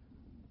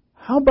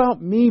 How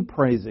about me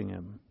praising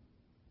Him?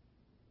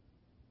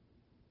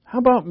 How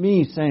about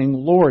me saying,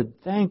 Lord,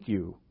 thank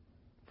you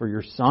for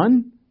your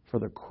Son, for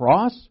the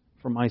cross,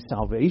 for my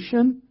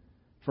salvation,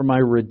 for my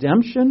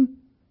redemption,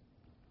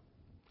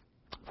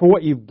 for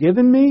what you've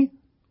given me?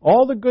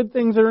 All the good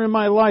things that are in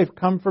my life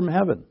come from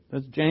heaven.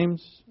 That's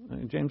James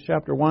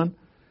chapter 1.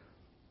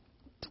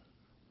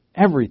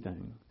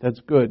 Everything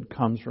that's good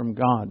comes from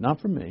God, not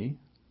from me.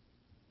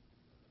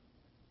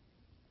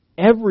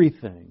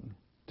 Everything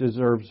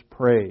deserves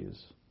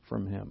praise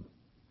from Him.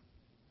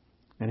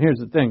 And here's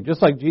the thing.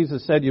 Just like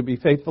Jesus said, you'll be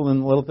faithful in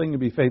the little thing, you'll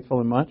be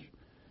faithful in much.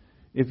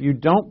 If you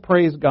don't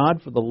praise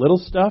God for the little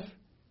stuff,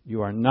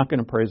 you are not going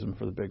to praise Him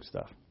for the big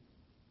stuff.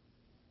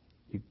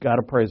 You've got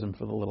to praise Him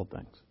for the little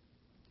things.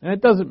 And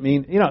it doesn't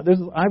mean,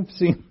 I've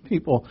seen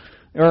people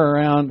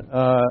around,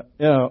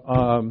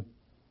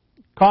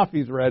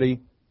 coffee's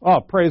ready. Oh,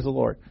 praise the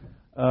Lord.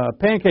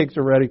 Pancakes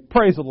are ready.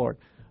 Praise the Lord.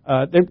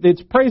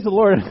 It's praise the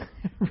Lord and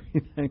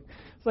everything.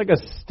 It's like a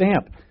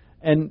stamp.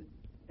 And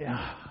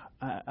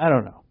I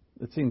don't know.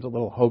 It seems a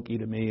little hokey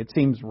to me. It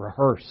seems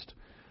rehearsed.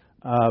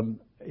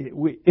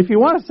 If you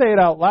want to say it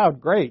out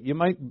loud, great. You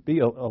might be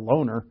a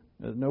loner.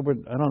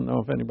 Nobody. I don't know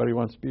if anybody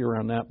wants to be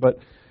around that. But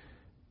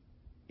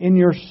in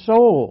your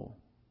soul,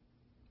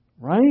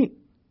 right?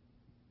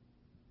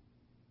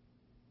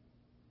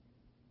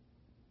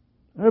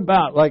 What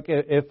about, like,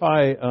 if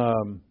I,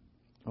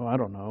 I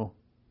don't know.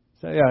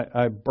 Say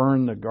I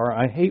burn the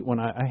garlic.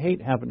 I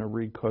hate having to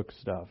recook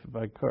stuff. If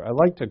I cook, I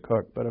like to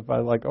cook, but if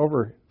I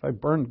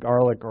burn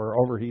garlic or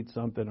overheat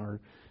something, or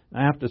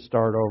I have to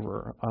start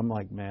over, I'm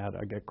like mad.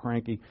 I get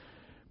cranky.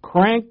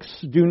 Cranks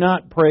do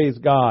not praise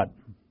God.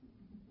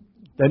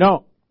 They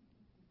don't.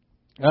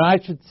 And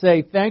I should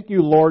say, thank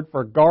you, Lord,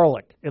 for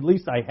garlic. At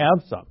least I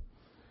have some.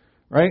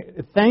 Right?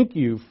 Thank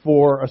you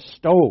for a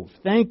stove.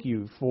 Thank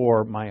you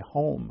for my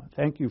home.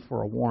 Thank you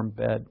for a warm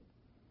bed.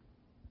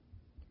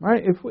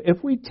 Right?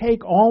 If we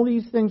take all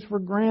these things for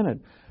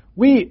granted,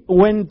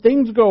 when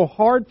things go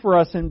hard for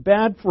us and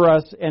bad for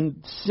us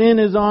and sin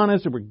is on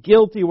us or we're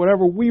guilty or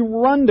whatever, we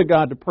run to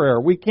God to prayer.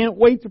 We can't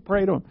wait to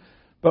pray to Him.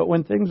 But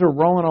when things are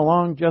rolling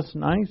along just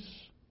nice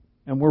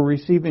and we're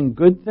receiving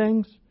good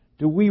things,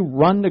 do we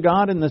run to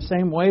God in the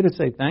same way to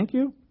say thank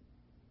you?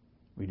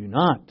 We do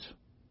not.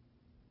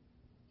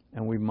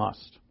 And we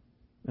must.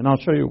 And I'll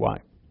show you why.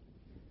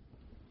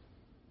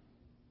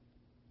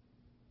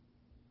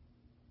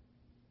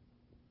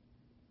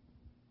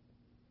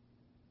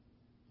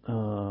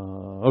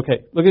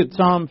 Okay, look at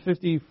Psalm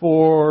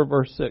 54,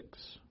 verse 6.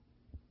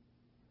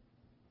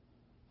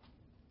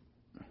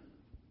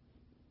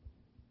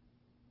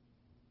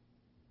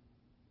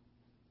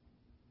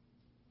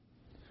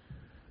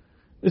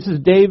 This is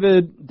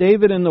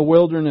David in the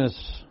wilderness.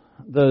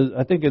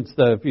 I think it's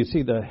if you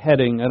see the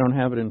heading, I don't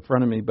have it in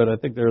front of me, but I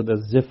think they're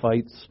the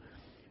Ziphites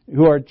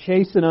who are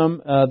chasing him.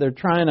 They're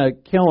trying to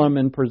kill him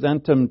and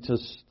present him to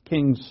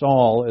King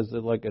Saul as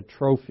like a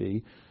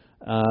trophy.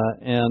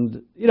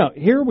 And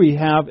here we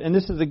have, and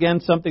this is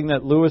again something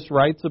that Lewis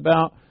writes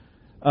about.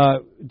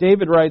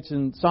 David writes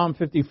in Psalm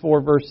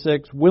 54, verse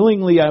 6,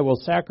 "Willingly I will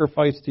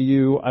sacrifice to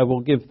you. I will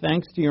give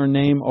thanks to your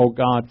name, O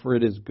God, for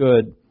it is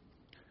good.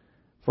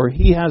 For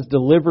He has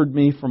delivered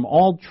me from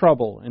all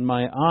trouble, and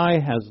my eye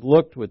has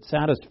looked with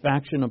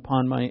satisfaction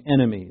upon my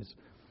enemies."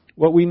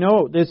 What we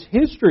know, this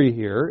history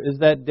here, is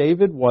that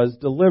David was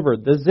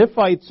delivered. The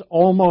Ziphites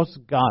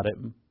almost got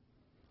him.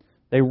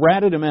 They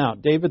ratted him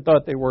out. David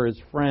thought they were his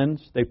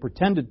friends. They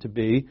pretended to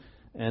be.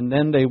 And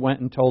then they went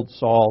and told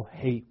Saul,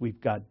 hey,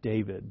 we've got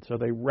David. So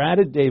they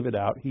ratted David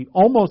out. He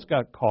almost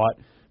got caught,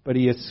 but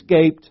he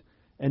escaped.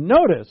 And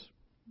notice,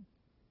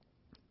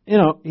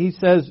 he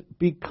says,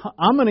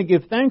 I'm going to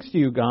give thanks to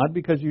you, God,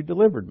 because you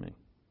delivered me.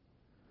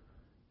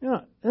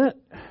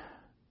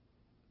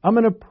 I'm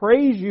going to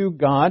praise you,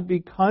 God,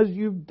 because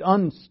you've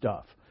done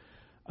stuff.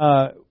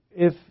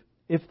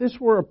 If this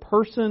were a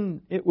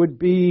person, it would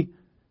be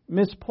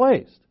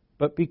misplaced.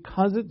 But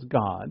because it's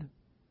God,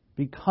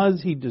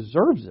 because He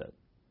deserves it,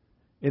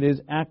 it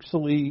is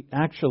actually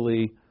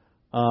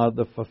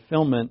the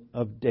fulfillment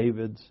of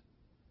David's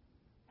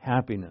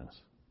happiness.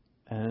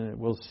 And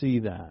we'll see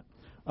that.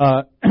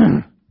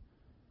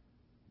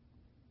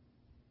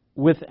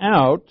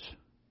 Without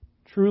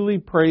truly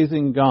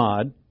praising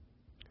God,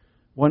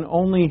 one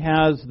only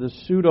has the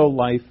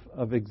pseudo-life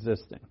of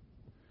existing.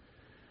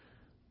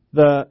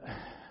 The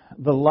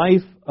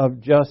life of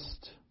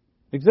just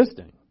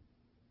existing.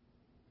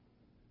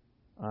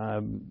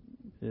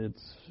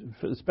 It's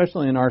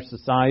especially in our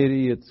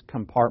society, it's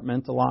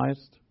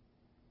compartmentalized.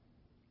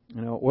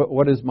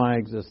 What is my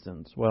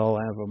existence? Well,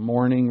 I have a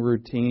morning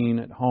routine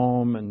at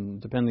home, and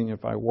depending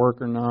if I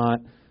work or not,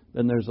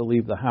 then there's a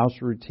leave the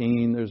house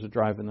routine, there's a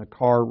drive in the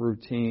car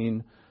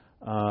routine,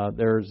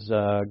 there's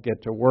a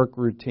get to work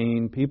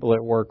routine, people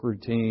at work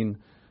routine,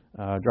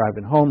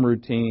 driving home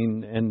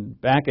routine, and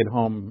back at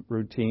home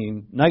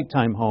routine.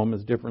 Nighttime home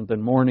is different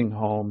than morning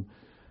home.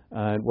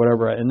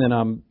 Whatever, and then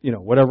I'm,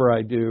 whatever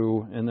I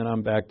do, and then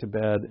I'm back to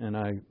bed, and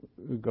I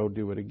go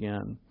do it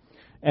again,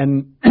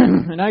 and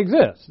and I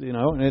exist,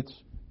 and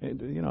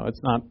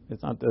it's not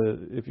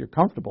if you're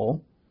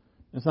comfortable,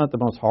 it's not the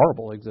most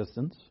horrible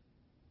existence.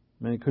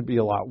 I mean, it could be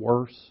a lot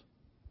worse,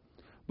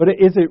 but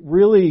is it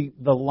really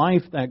the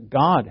life that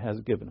God has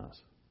given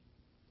us?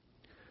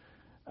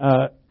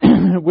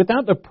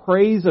 Without the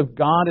praise of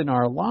God in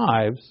our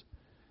lives,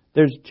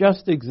 there's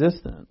just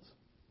existence.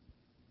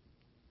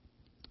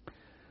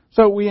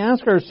 So we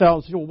ask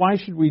ourselves, why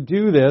should we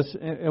do this?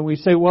 And we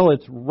say, well,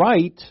 it's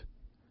right,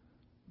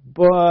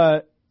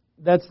 but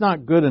that's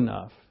not good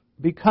enough.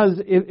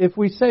 Because if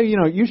we say,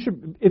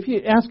 if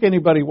you ask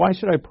anybody, why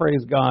should I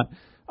praise God?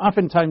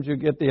 Oftentimes you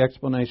get the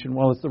explanation,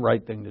 well, it's the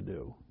right thing to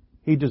do.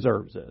 He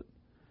deserves it.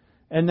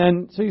 And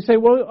then, so you say,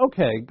 well,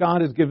 okay,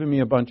 God has given me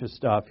a bunch of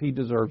stuff. He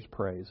deserves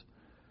praise.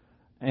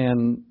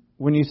 And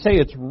when you say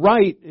it's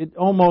right, it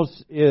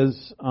almost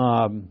is,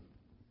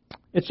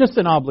 it's just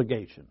an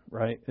obligation,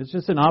 right? It's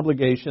just an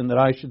obligation that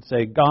I should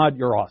say, God,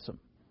 you're awesome.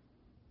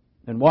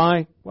 And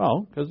why?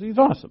 Well, because He's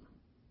awesome.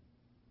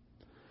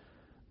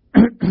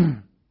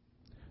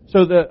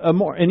 So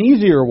an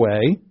easier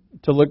way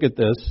to look at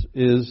this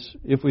is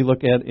if we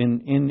look at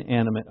an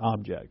inanimate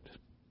object.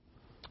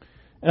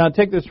 And I'll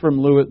take this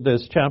from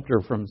this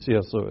chapter from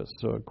C.S. Lewis,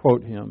 so I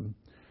quote him.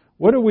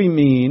 What do we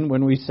mean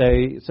when we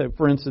say,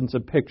 for instance, a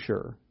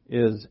picture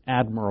is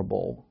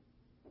admirable?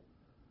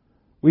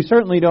 We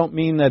certainly don't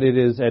mean that it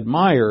is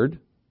admired,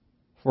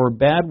 for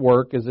bad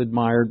work is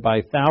admired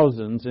by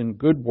thousands and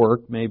good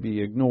work may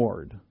be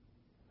ignored.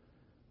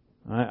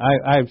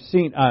 I've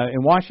seen,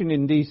 in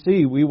Washington,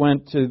 D.C., we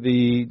went to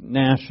the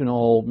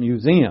National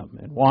Museum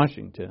in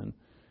Washington,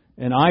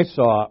 and I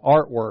saw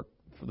artwork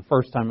for the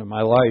first time in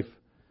my life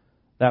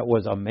that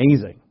was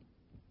amazing.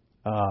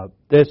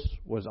 This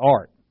was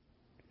art.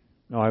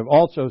 Now, I've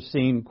also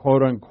seen,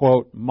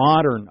 quote-unquote,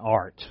 modern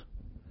art,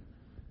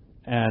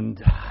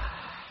 and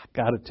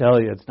got to tell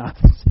you, it's not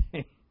the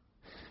same.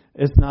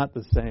 It's not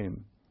the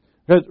same.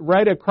 Because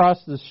right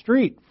across the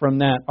street from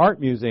that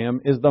art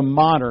museum is the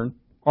Modern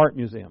Art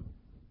Museum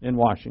in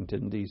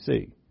Washington,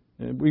 D.C.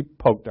 And we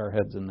poked our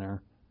heads in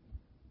there.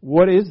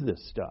 What is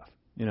this stuff?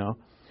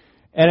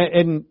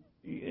 And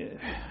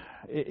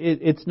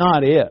it's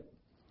not it.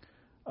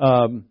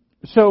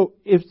 So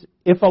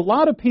if a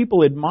lot of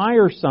people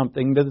admire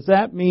something, does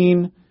that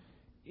mean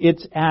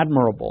it's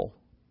admirable?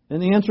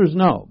 And the answer is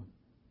no.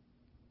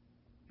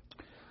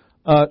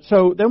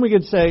 So then we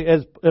could say,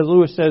 as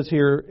Lewis says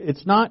here,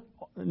 it's not,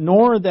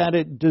 nor that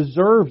it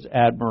deserves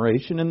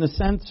admiration in the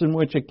sense in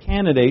which a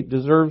candidate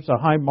deserves a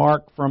high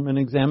mark from an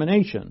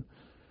examination.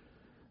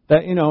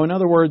 That, in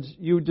other words,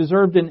 you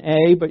deserved an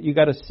A, but you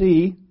got a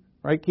C.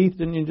 Right, Keith?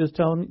 Didn't you just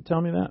tell me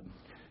that?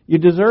 You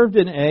deserved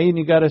an A and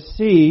you got a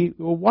C.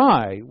 Well,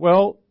 why?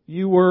 Well,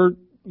 you were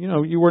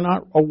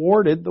not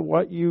awarded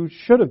what you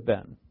should have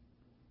been.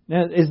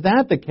 Now, is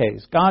that the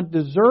case? God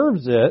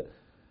deserves it,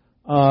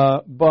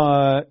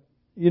 but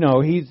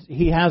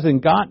he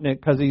hasn't gotten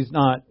it because he's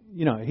not.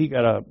 He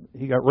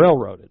got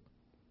railroaded,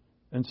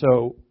 and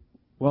so,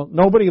 well,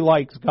 nobody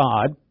likes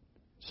God,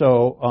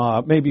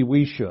 so maybe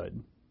we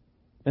should,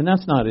 and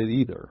that's not it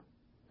either.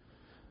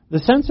 The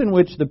sense in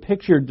which the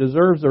picture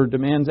deserves or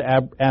demands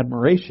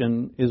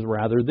admiration is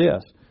rather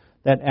this,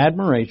 that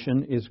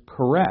admiration is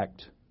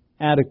correct,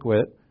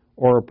 adequate,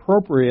 or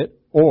appropriate,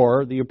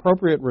 or the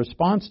appropriate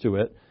response to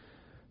it,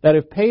 that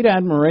if paid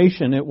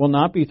admiration, it will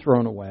not be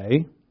thrown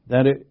away,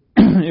 that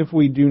if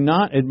we do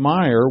not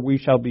admire, we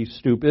shall be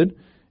stupid,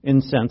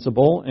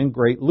 insensible, and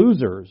great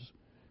losers.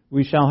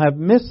 We shall have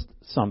missed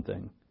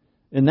something.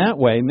 In that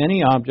way,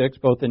 many objects,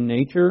 both in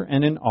nature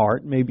and in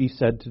art, may be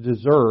said to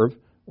deserve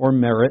or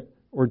merit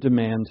or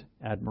demand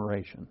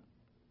admiration.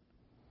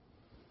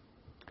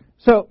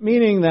 So,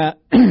 meaning that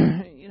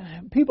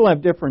people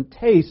have different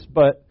tastes,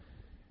 but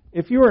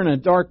if you were in a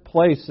dark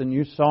place and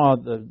you saw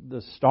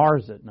the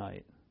stars at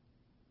night,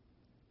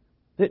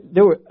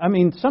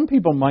 some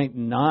people might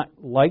not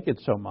like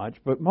it so much,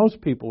 but most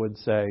people would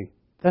say,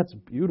 that's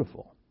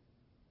beautiful.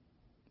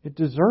 It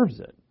deserves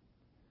it.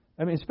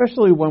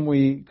 Especially when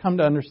we come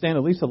to understand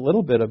at least a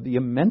little bit of the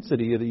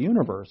immensity of the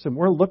universe, and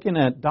we're looking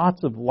at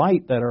dots of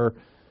light that are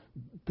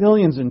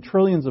billions and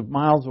trillions of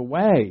miles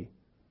away,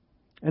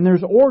 and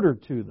there's order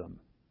to them.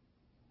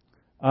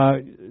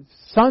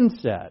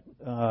 Sunset,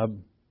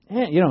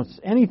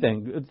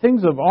 anything,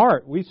 things of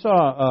art. We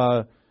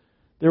saw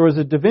there was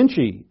a Da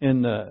Vinci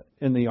in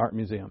the art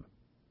museum.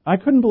 I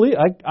couldn't believe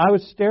I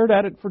was stared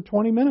at it for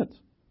 20 minutes.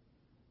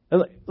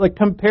 Like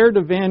compared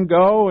to Van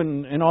Gogh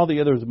and all the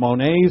others,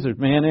 Monet's, there's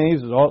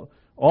Manet's, there's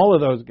all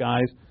of those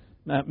guys,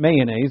 not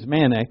mayonnaise,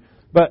 Manet,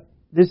 but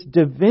this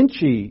Da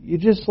Vinci, you're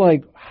just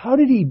like, how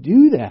did he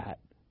do that?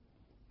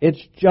 It's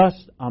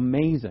just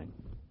amazing.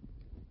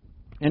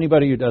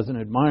 Anybody who doesn't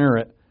admire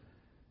it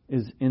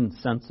is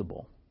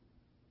insensible.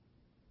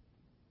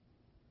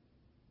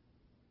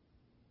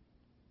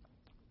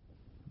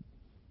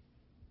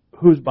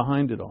 Who's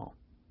behind it all?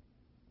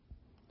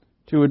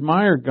 To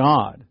admire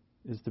God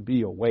is to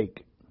be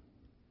awake.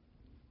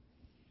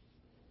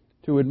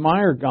 To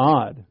admire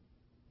God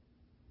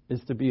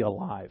is to be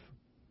alive.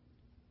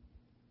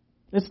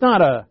 It's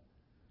not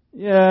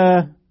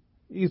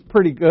he's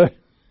pretty good.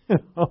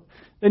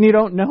 Then you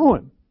don't know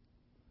him.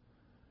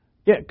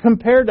 Yeah,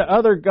 compared to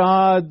other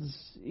gods,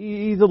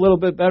 he's a little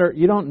bit better.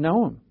 You don't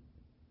know him.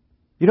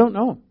 You don't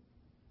know him.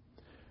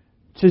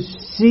 To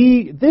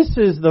see, this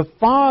is the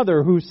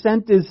Father who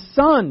sent His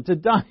Son to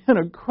die on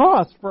a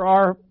cross for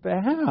our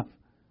behalf.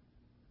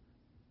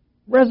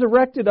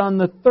 Resurrected on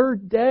the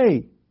third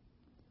day.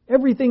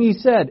 Everything He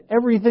said,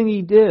 everything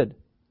He did.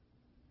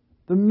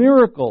 The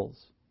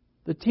miracles,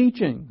 the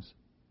teachings,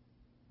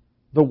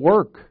 the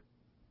work,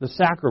 the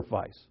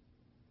sacrifice.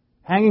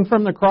 Hanging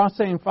from the cross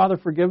saying, Father,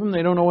 forgive them,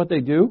 they don't know what they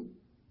do.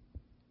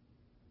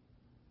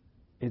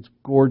 It's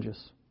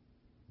gorgeous.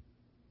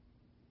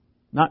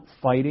 Not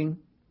fighting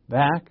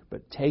back,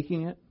 but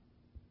taking it.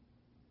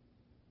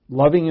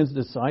 Loving His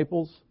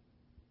disciples.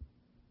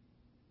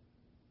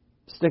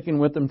 Sticking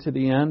with them to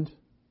the end.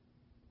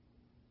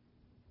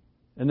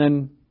 And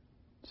then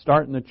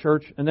starting the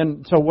church. And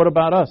then, so what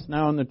about us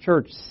now in the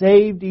church?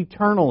 Saved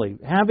eternally.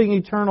 Having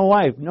eternal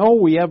life. No,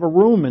 we have a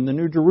room in the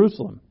New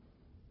Jerusalem.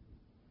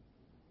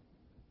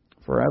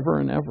 Forever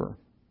and ever.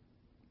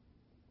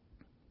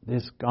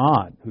 This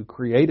God who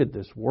created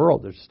this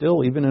world, there's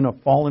still, even in a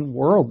fallen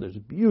world, there's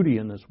beauty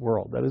in this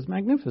world that is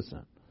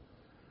magnificent.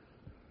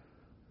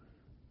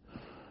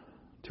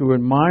 To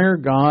admire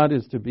God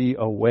is to be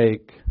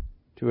awake,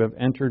 to have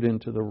entered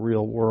into the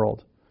real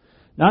world.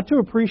 Not to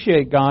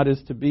appreciate God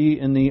is to be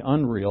in the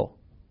unreal.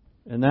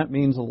 And that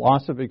means a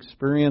loss of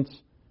experience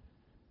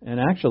and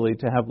actually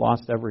to have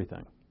lost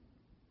everything.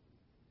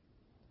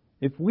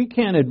 If we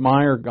can't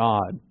admire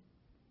God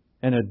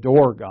and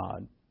adore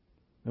God,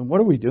 then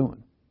what are we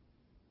doing?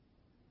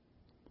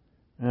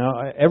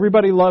 Now,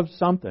 everybody loves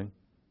something.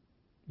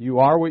 You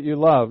are what you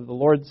love. The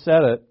Lord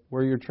said it,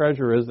 where your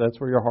treasure is, that's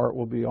where your heart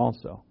will be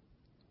also.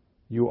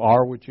 You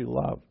are what you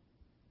love.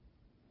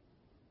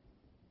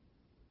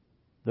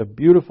 The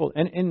beautiful,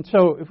 and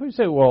so if we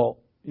say, well,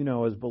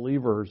 as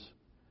believers,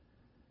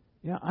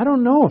 I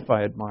don't know if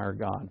I admire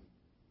God.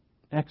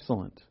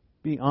 Excellent.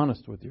 Be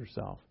honest with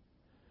yourself.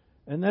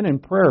 And then in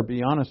prayer,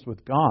 be honest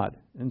with God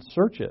and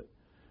search it.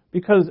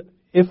 Because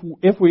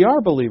if we are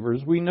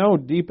believers, we know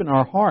deep in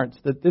our hearts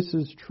that this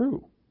is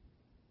true.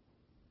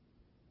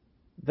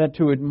 That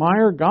to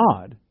admire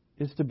God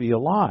is to be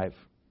alive.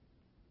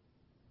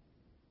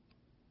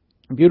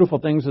 Beautiful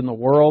things in the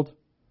world,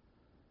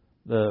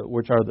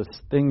 which are the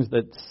things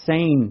that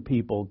sane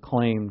people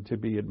claim to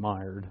be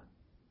admired.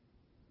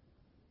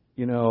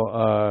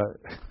 The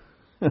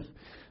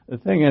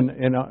thing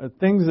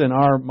things in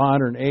our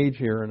modern age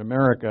here in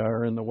America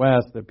or in the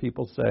West that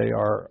people say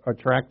are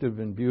attractive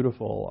and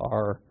beautiful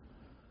are,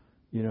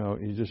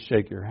 you just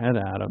shake your head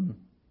at them.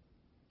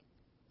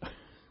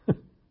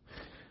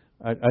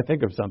 I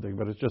think of something,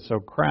 but it's just so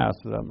crass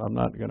that I'm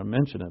not going to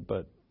mention it,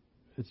 but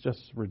it's just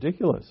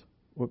ridiculous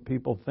what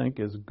people think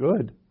is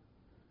good.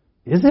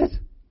 Is it?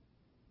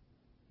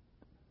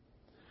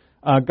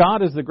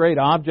 God is the great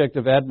object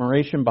of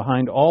admiration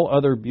behind all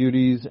other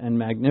beauties and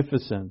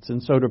magnificence.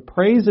 And so to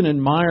praise and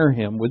admire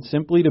Him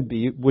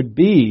would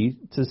be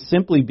to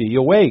simply be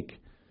awake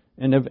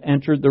and have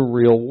entered the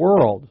real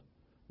world.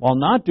 While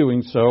not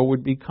doing so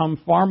would become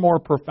far more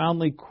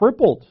profoundly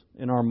crippled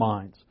in our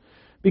minds.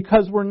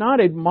 Because we're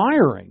not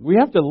admiring. We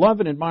have to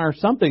love and admire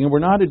something, and we're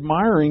not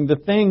admiring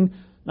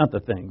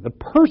the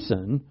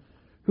person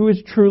who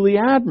is truly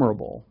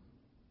admirable.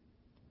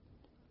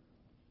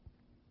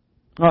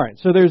 All right,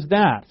 so there's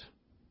that.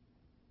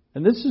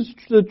 And this is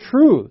the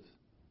truth.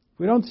 If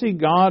we don't see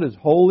God as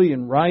holy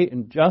and right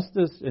and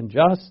justice and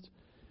just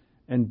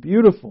and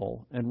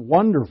beautiful and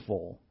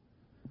wonderful,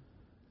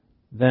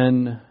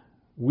 then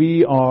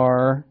we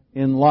are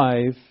in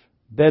life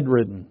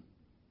bedridden.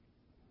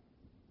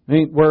 I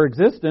mean, we're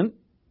existent.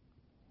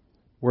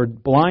 We're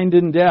blind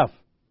and deaf.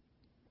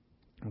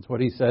 That's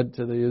what He said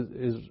to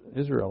the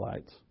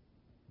Israelites.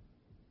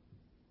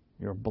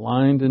 You're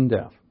blind and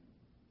deaf.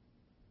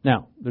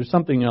 Now, there's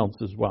something else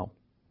as well.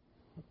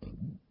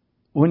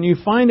 When you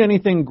find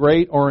anything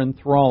great or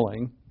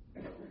enthralling,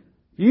 if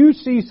you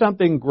see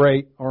something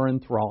great or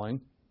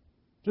enthralling,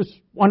 just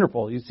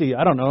wonderful. You see,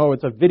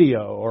 it's a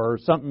video or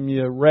something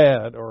you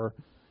read or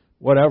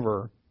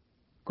whatever.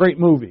 Great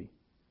movie.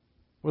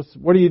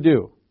 What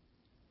do?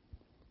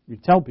 You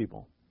tell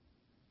people.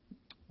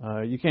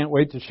 You can't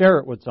wait to share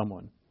it with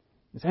someone.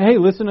 You say, hey,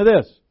 listen to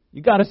this.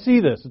 You got to see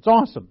this. It's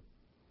awesome.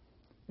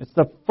 It's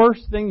the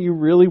first thing you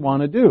really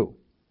want to do.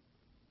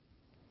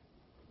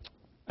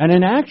 And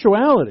in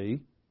actuality,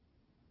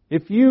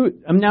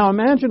 now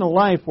imagine a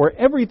life where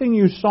everything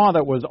you saw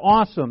that was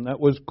awesome, that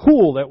was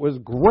cool, that was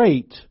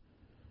great,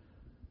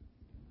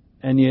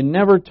 and you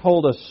never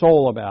told a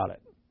soul about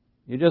it.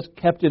 You just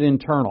kept it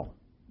internal.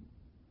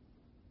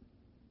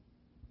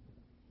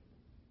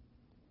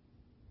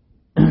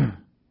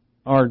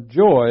 Our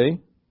joy...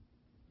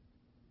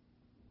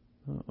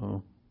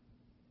 Uh-oh.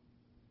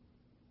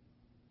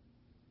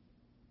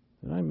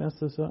 Did I mess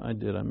this up? I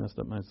did. I messed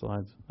up my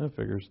slides. That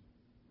figures.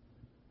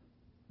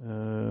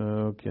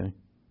 Okay.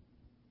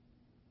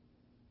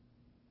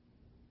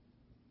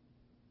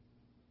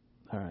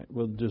 All right.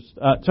 We'll just...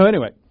 so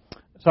anyway,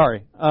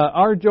 sorry.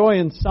 Our joy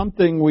in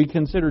something we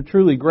consider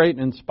truly great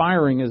and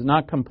inspiring is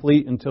not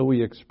complete until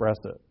we express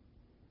it.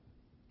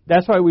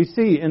 That's why we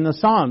see in the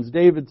Psalms,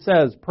 David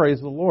says, praise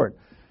the Lord.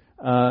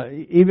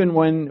 Even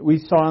when we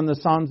saw in the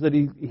Psalms that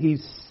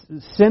he's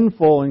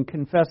sinful and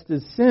confessed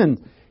his sins,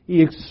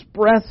 he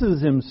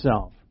expresses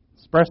himself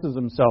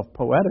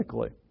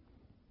poetically.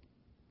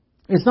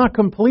 It's not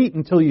complete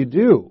until you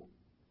do.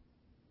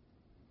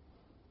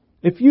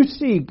 If you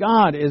see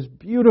God as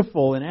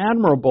beautiful and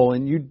admirable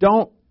and you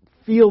don't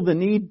feel the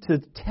need to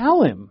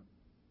tell him,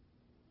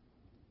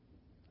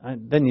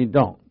 then you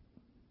don't.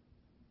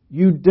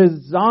 You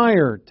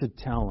desire to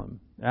tell him.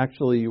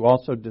 Actually, you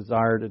also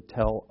desire to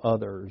tell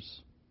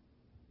others.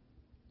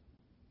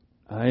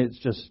 It's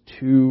just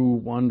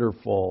too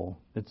wonderful.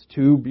 It's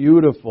too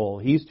beautiful.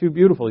 He's too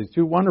beautiful. He's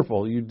too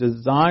wonderful. You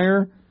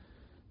desire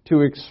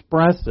to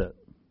express it.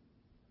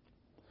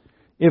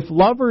 If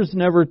lovers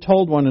never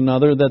told one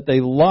another that they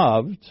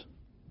loved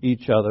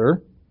each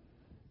other,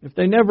 if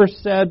they never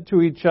said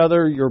to each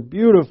other, "You're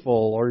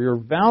beautiful" or "You're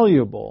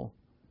valuable,"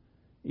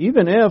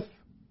 even if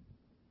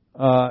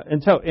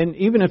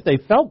even if they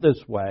felt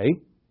this way,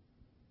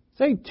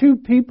 say two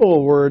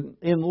people were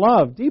in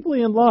love,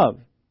 deeply in love,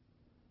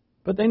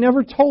 but they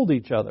never told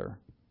each other.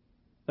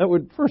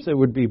 First it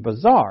would be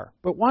bizarre.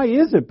 But why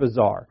is it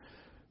bizarre?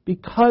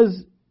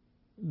 Because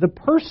the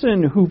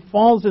person who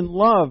falls in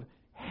love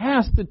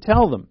has to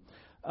tell them,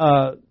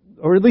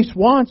 or at least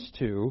wants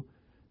to,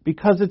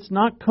 because it's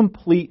not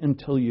complete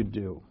until you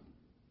do.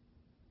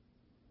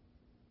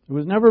 It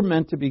was never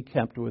meant to be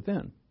kept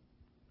within.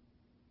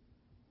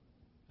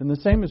 And the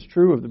same is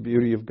true of the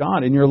beauty of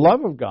God and your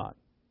love of God.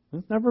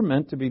 It's never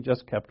meant to be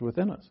just kept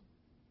within us.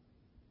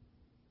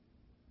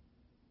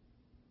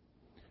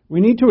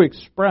 We need to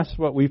express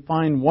what we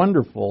find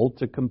wonderful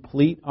to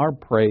complete our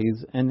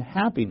praise and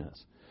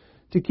happiness.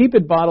 To keep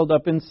it bottled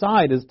up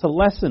inside is to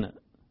lessen it,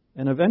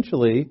 and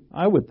eventually,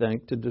 I would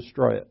think, to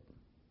destroy it.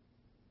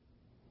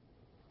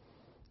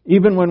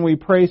 Even when we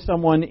praise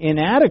someone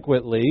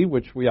inadequately,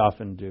 which we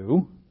often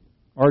do,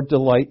 our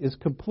delight is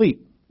complete,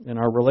 and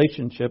our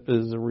relationship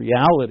is a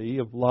reality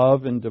of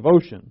love and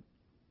devotion.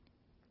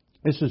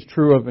 This is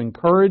true of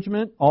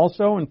encouragement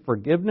also and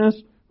forgiveness.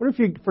 What if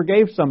you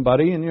forgave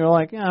somebody and you're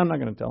like, "Yeah, I'm not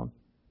going to tell him."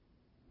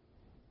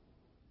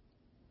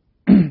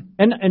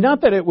 And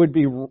not that it would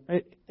be,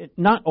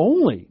 not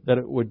only that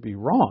it would be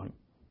wrong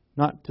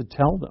not to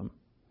tell them,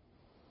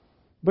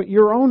 but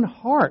your own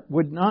heart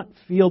would not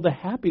feel the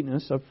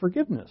happiness of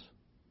forgiveness.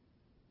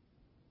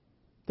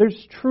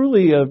 There's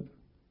truly a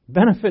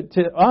benefit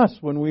to us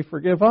when we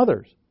forgive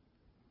others.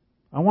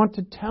 I want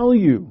to tell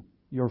you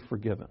you're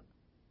forgiven.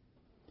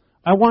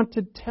 I want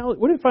to tell.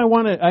 What if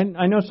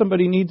I know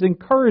somebody needs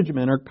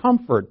encouragement or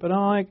comfort, but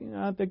I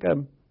think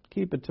I'll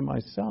keep it to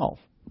myself.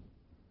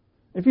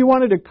 If you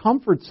wanted to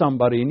comfort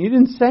somebody and you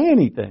didn't say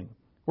anything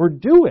or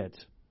do it,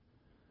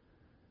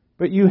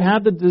 but you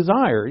had the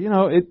desire,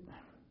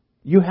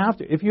 you have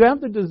to. If you have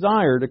the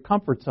desire to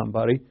comfort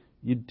somebody,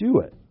 you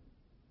do it.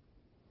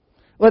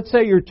 Let's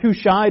say you're too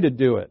shy to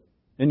do it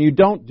and you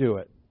don't do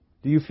it.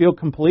 Do you feel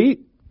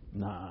complete?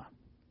 Nah.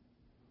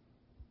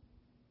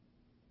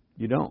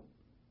 You don't.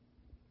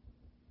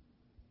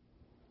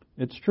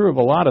 It's true of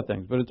a lot of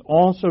things, but it's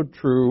also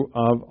true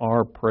of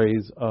our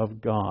praise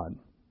of God.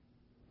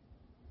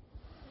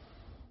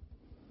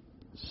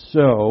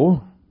 So,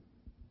 all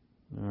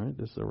right,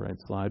 this is the right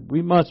slide.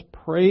 We must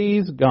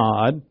praise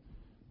God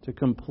to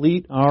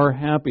complete our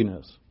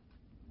happiness,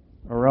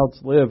 or else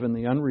live in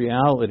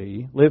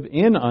unreality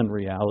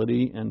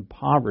and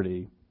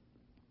poverty.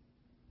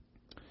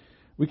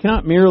 We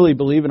cannot merely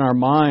believe in our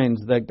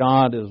minds that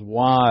God is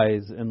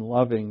wise and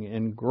loving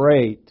and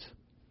great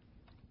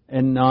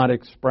and not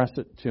express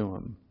it to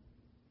Him.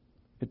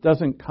 It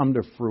doesn't come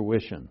to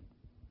fruition.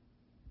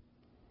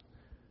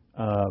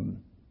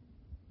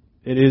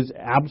 It is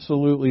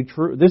absolutely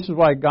true. This is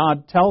why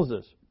God tells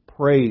us,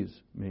 praise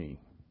me.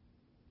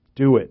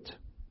 Do it.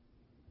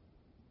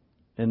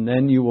 And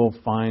then you will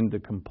find the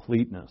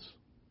completeness.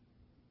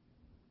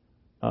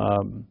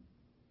 And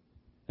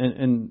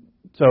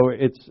so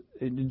it's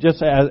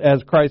just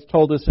as Christ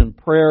told us in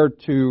prayer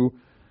to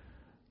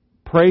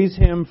praise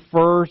Him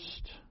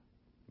first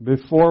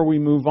before we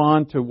move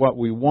on to what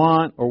we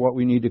want or what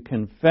we need to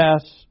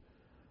confess.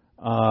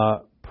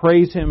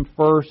 Praise Him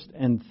first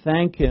and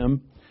thank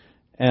Him.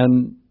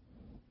 And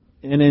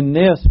in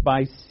this,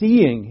 by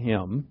seeing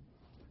Him,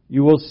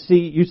 you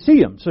see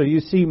Him. So you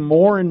see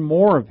more and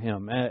more of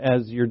Him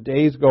as your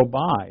days go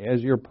by,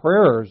 as your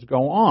prayers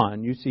go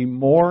on. You see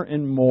more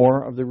and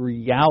more of the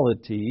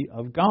reality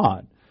of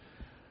God.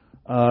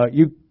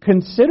 You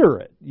consider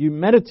it. You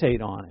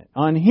meditate on it,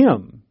 on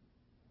Him.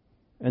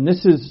 And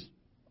this is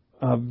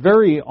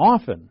very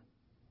often.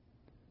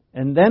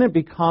 And then it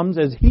becomes,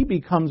 as He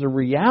becomes a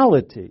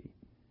reality,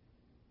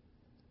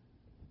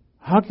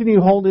 how can you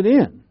hold it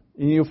in?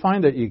 And you'll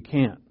find that you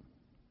can't.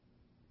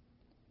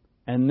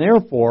 And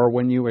therefore,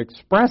 when you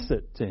express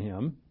it to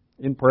Him,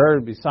 in prayer,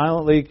 it be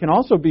silently, it can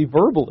also be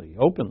verbally,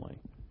 openly.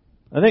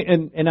 I think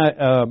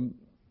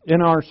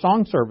in our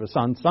song service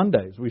on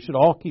Sundays, we should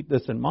all keep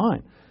this in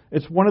mind.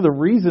 It's one of the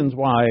reasons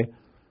why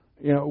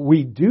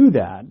we do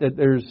that.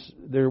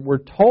 That we're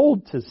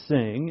told to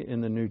sing in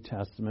the New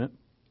Testament,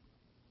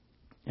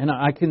 and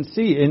I can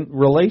see in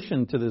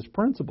relation to this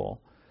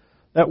principle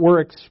that we're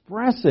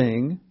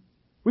expressing.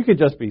 We could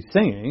just be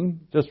singing,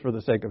 just for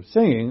the sake of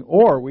singing,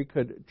 or we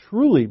could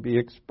truly be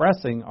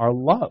expressing our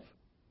love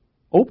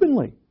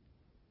openly.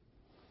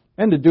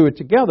 And to do it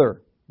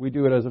together, we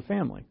do it as a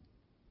family.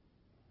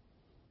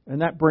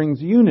 And that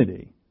brings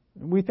unity.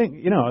 We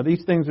think,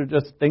 these things are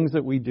just things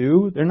that we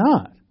do. They're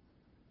not.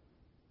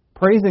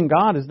 Praising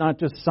God is not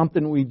just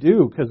something we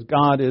do because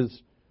God is,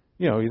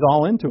 He's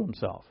all into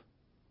Himself.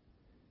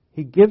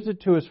 He gives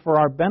it to us for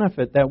our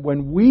benefit, that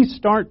when we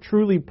start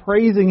truly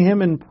praising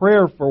Him in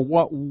prayer for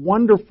what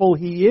wonderful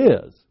He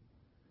is,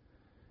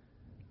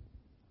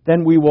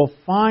 then we will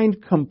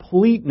find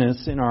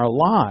completeness in our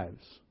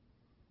lives.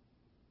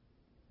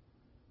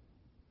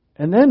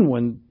 And then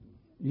when,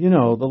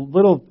 the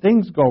little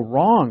things go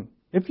wrong,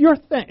 if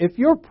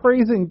you're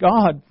praising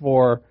God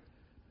for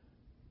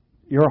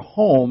your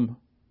home,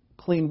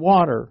 clean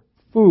water,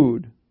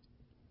 food,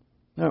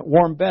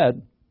 warm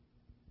bed,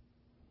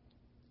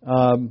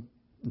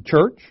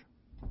 church,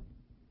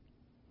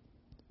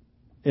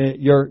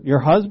 your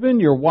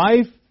husband, your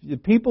wife, the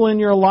people in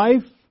your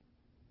life,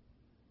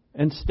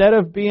 instead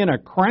of being a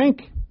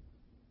crank,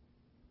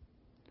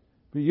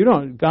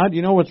 God,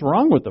 you know what's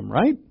wrong with them,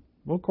 right?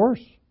 Well, of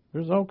course.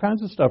 There's all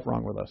kinds of stuff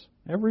wrong with us.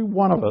 Every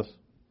one of us.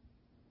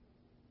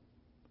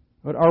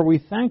 But are we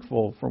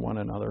thankful for one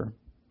another?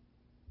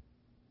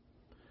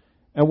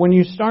 And when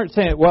you start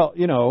saying, well,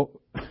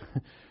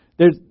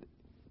 there's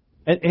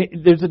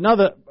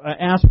another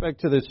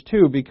aspect to this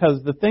too,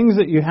 because the things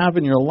that you have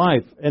in your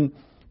life, and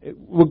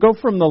we'll go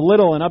from the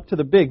little and up to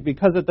the big,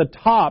 because at the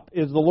top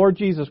is the Lord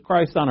Jesus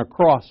Christ on a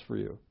cross for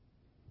you,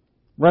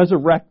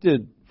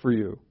 resurrected for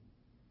you.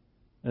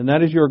 And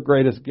that is your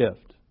greatest gift.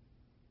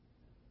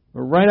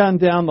 But right on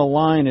down the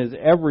line is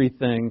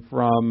everything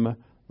from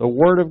the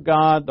Word of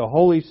God, the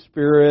Holy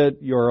Spirit,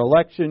 your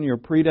election, your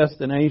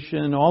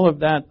predestination, all of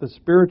that, the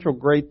spiritual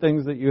great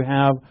things that you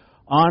have,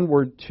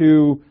 onward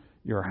to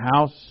your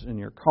house and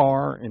your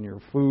car and your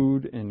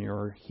food and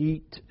your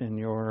heat and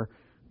your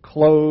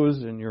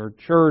clothes and your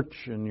church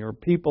and your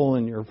people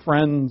and your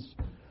friends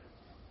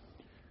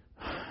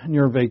and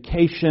your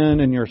vacation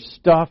and your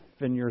stuff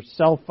and your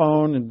cell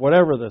phone and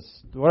whatever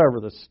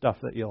the stuff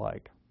that you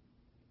like.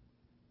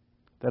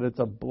 That it's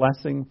a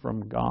blessing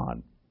from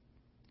God.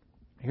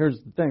 Here's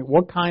the thing.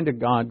 What kind of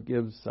God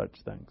gives such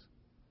things?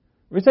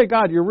 We say,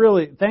 God,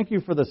 thank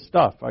you for the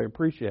stuff. I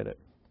appreciate it.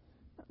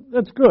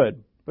 That's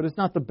good, but it's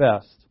not the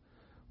best.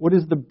 What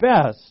is the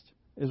best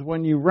is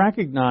when you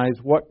recognize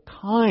what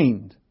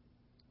kind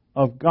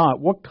of God,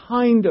 what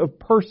kind of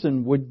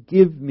person would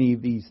give me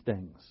these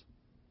things.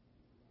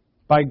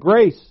 By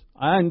grace,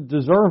 I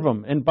deserve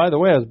them. And by the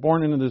way, I was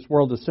born into this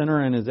world a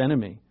sinner and His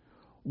enemy.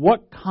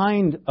 What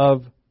kind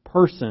of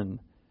person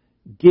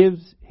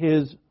gives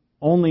His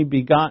only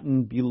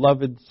begotten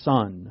beloved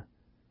Son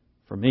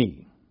for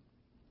me?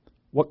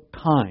 What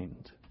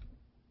kind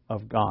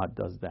of God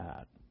does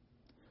that?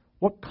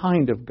 What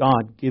kind of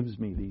God gives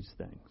me these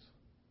things?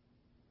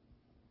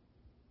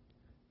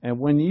 And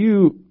when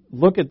you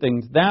look at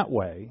things that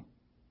way,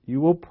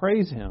 you will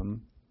praise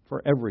Him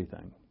for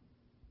everything.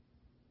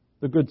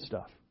 The good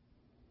stuff.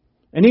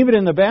 And even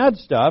in the bad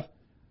stuff,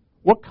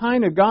 what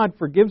kind of God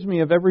forgives me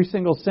of every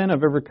single sin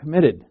I've ever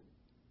committed?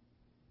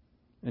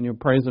 And you'll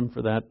praise Him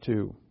for that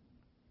too.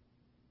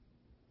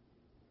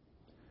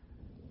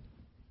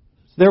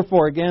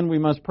 Therefore, again, we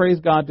must praise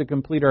God to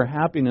complete our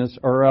happiness,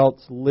 or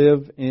else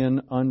live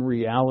in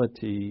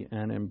unreality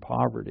and in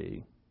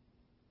poverty.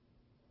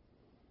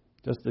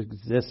 Just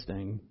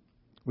existing.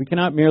 We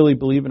cannot merely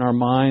believe in our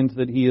minds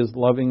that He is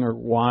loving or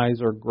wise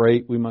or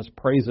great. We must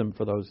praise Him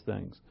for those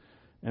things,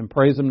 and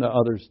praise Him to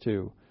others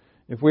too.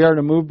 If we are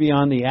to move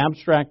beyond the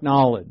abstract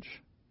knowledge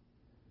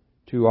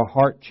to a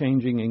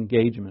heart-changing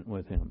engagement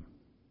with Him.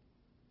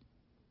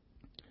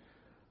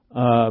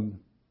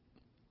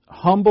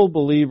 Humble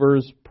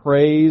believers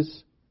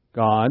praise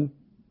God.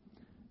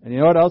 And you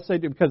know what else they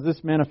do? Because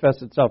this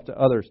manifests itself to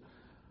others.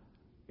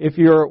 If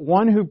you're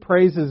one who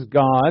praises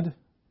God,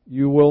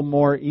 you will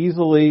more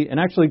easily, and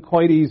actually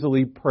quite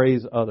easily,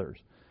 praise others.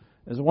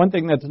 There's one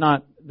thing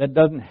that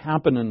doesn't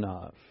happen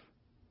enough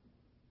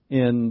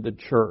in the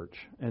church,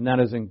 and that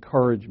is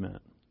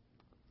encouragement.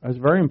 It's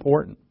very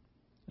important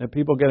that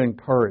people get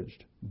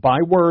encouraged by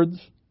words.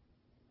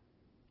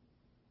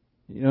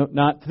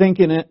 Not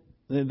thinking it.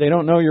 They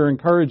don't know you're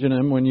encouraging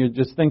them when you're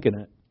just thinking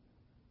it.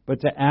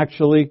 But to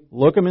actually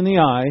look them in the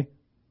eye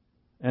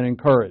and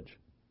encourage.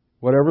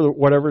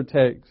 Whatever it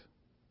takes.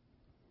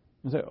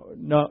 And say,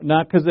 no,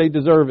 not because they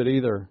deserve it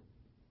either.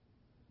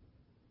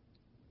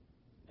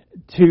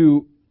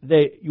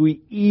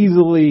 We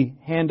easily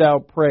hand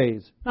out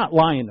praise. Not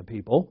lying to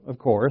people, of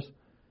course.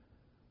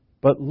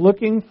 But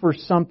looking for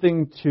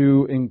something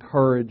to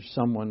encourage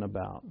someone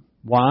about.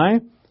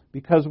 Why?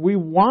 Because we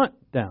want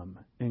them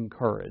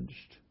encouraged.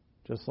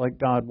 Just like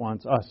God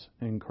wants us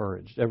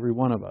encouraged, every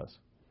one of us.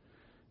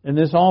 And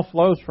this all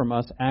flows from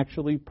us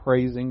actually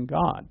praising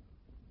God.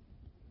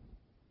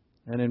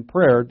 And in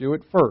prayer, do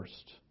it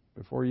first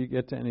before you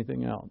get to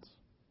anything else.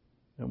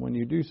 And when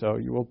you do so,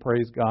 you will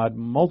praise God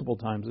multiple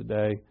times a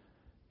day,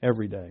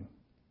 every day.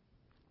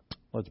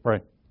 Let's pray.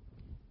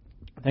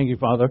 Thank you,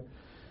 Father,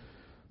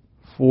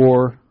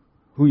 for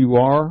who you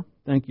are.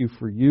 Thank you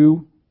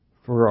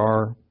for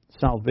our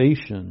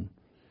salvation,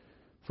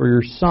 for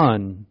your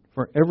Son,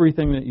 for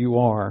everything that you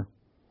are.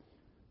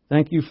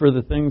 Thank you for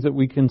the things that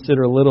we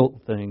consider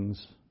little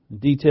things,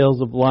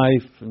 details of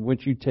life in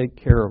which you take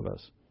care of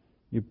us.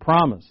 You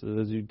promise that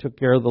as you took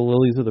care of the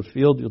lilies of the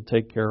field, you'll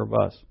take care of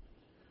us.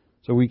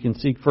 So we can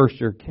seek first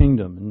your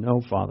kingdom and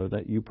know, Father,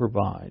 that you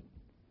provide.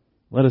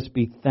 Let us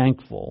be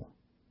thankful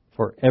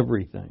for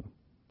everything,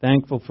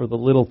 thankful for the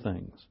little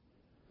things,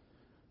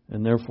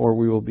 and therefore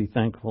we will be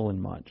thankful in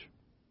much.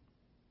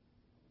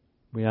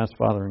 We ask,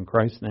 Father, in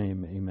Christ's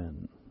name,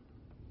 amen.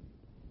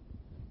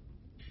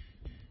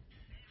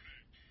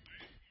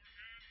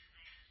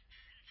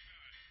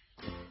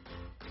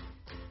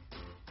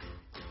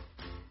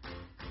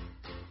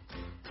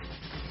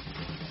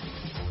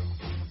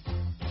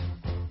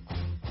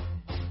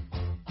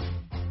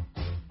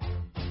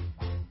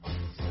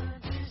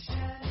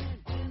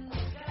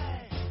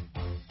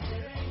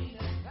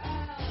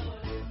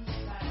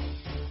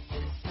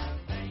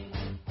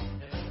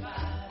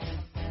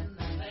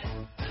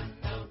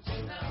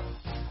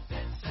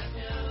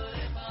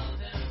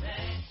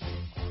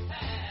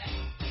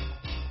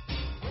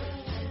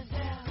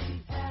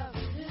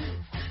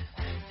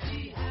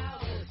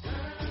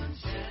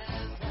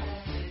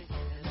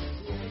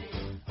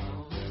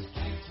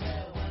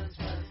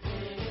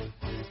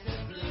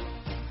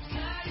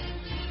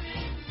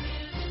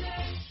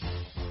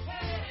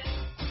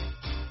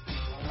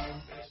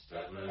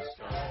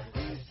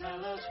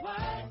 Tell us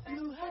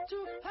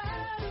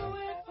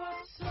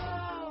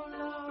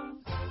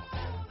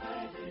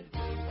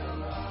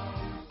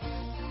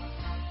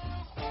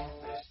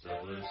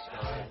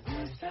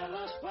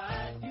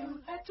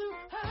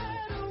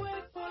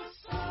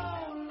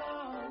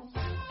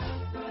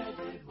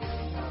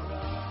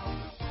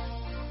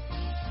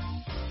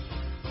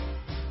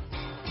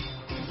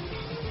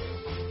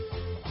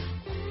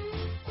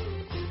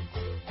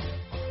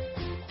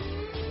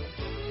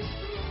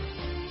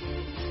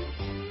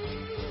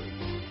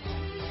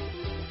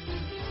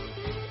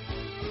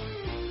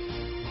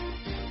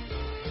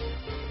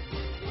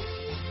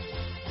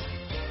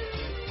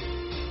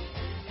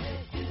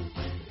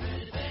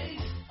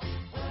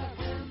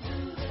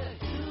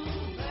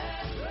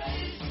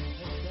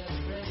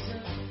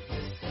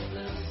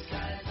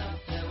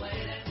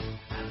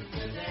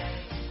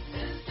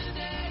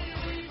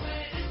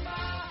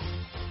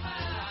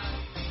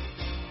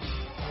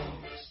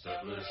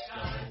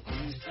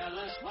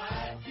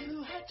why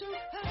you had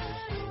to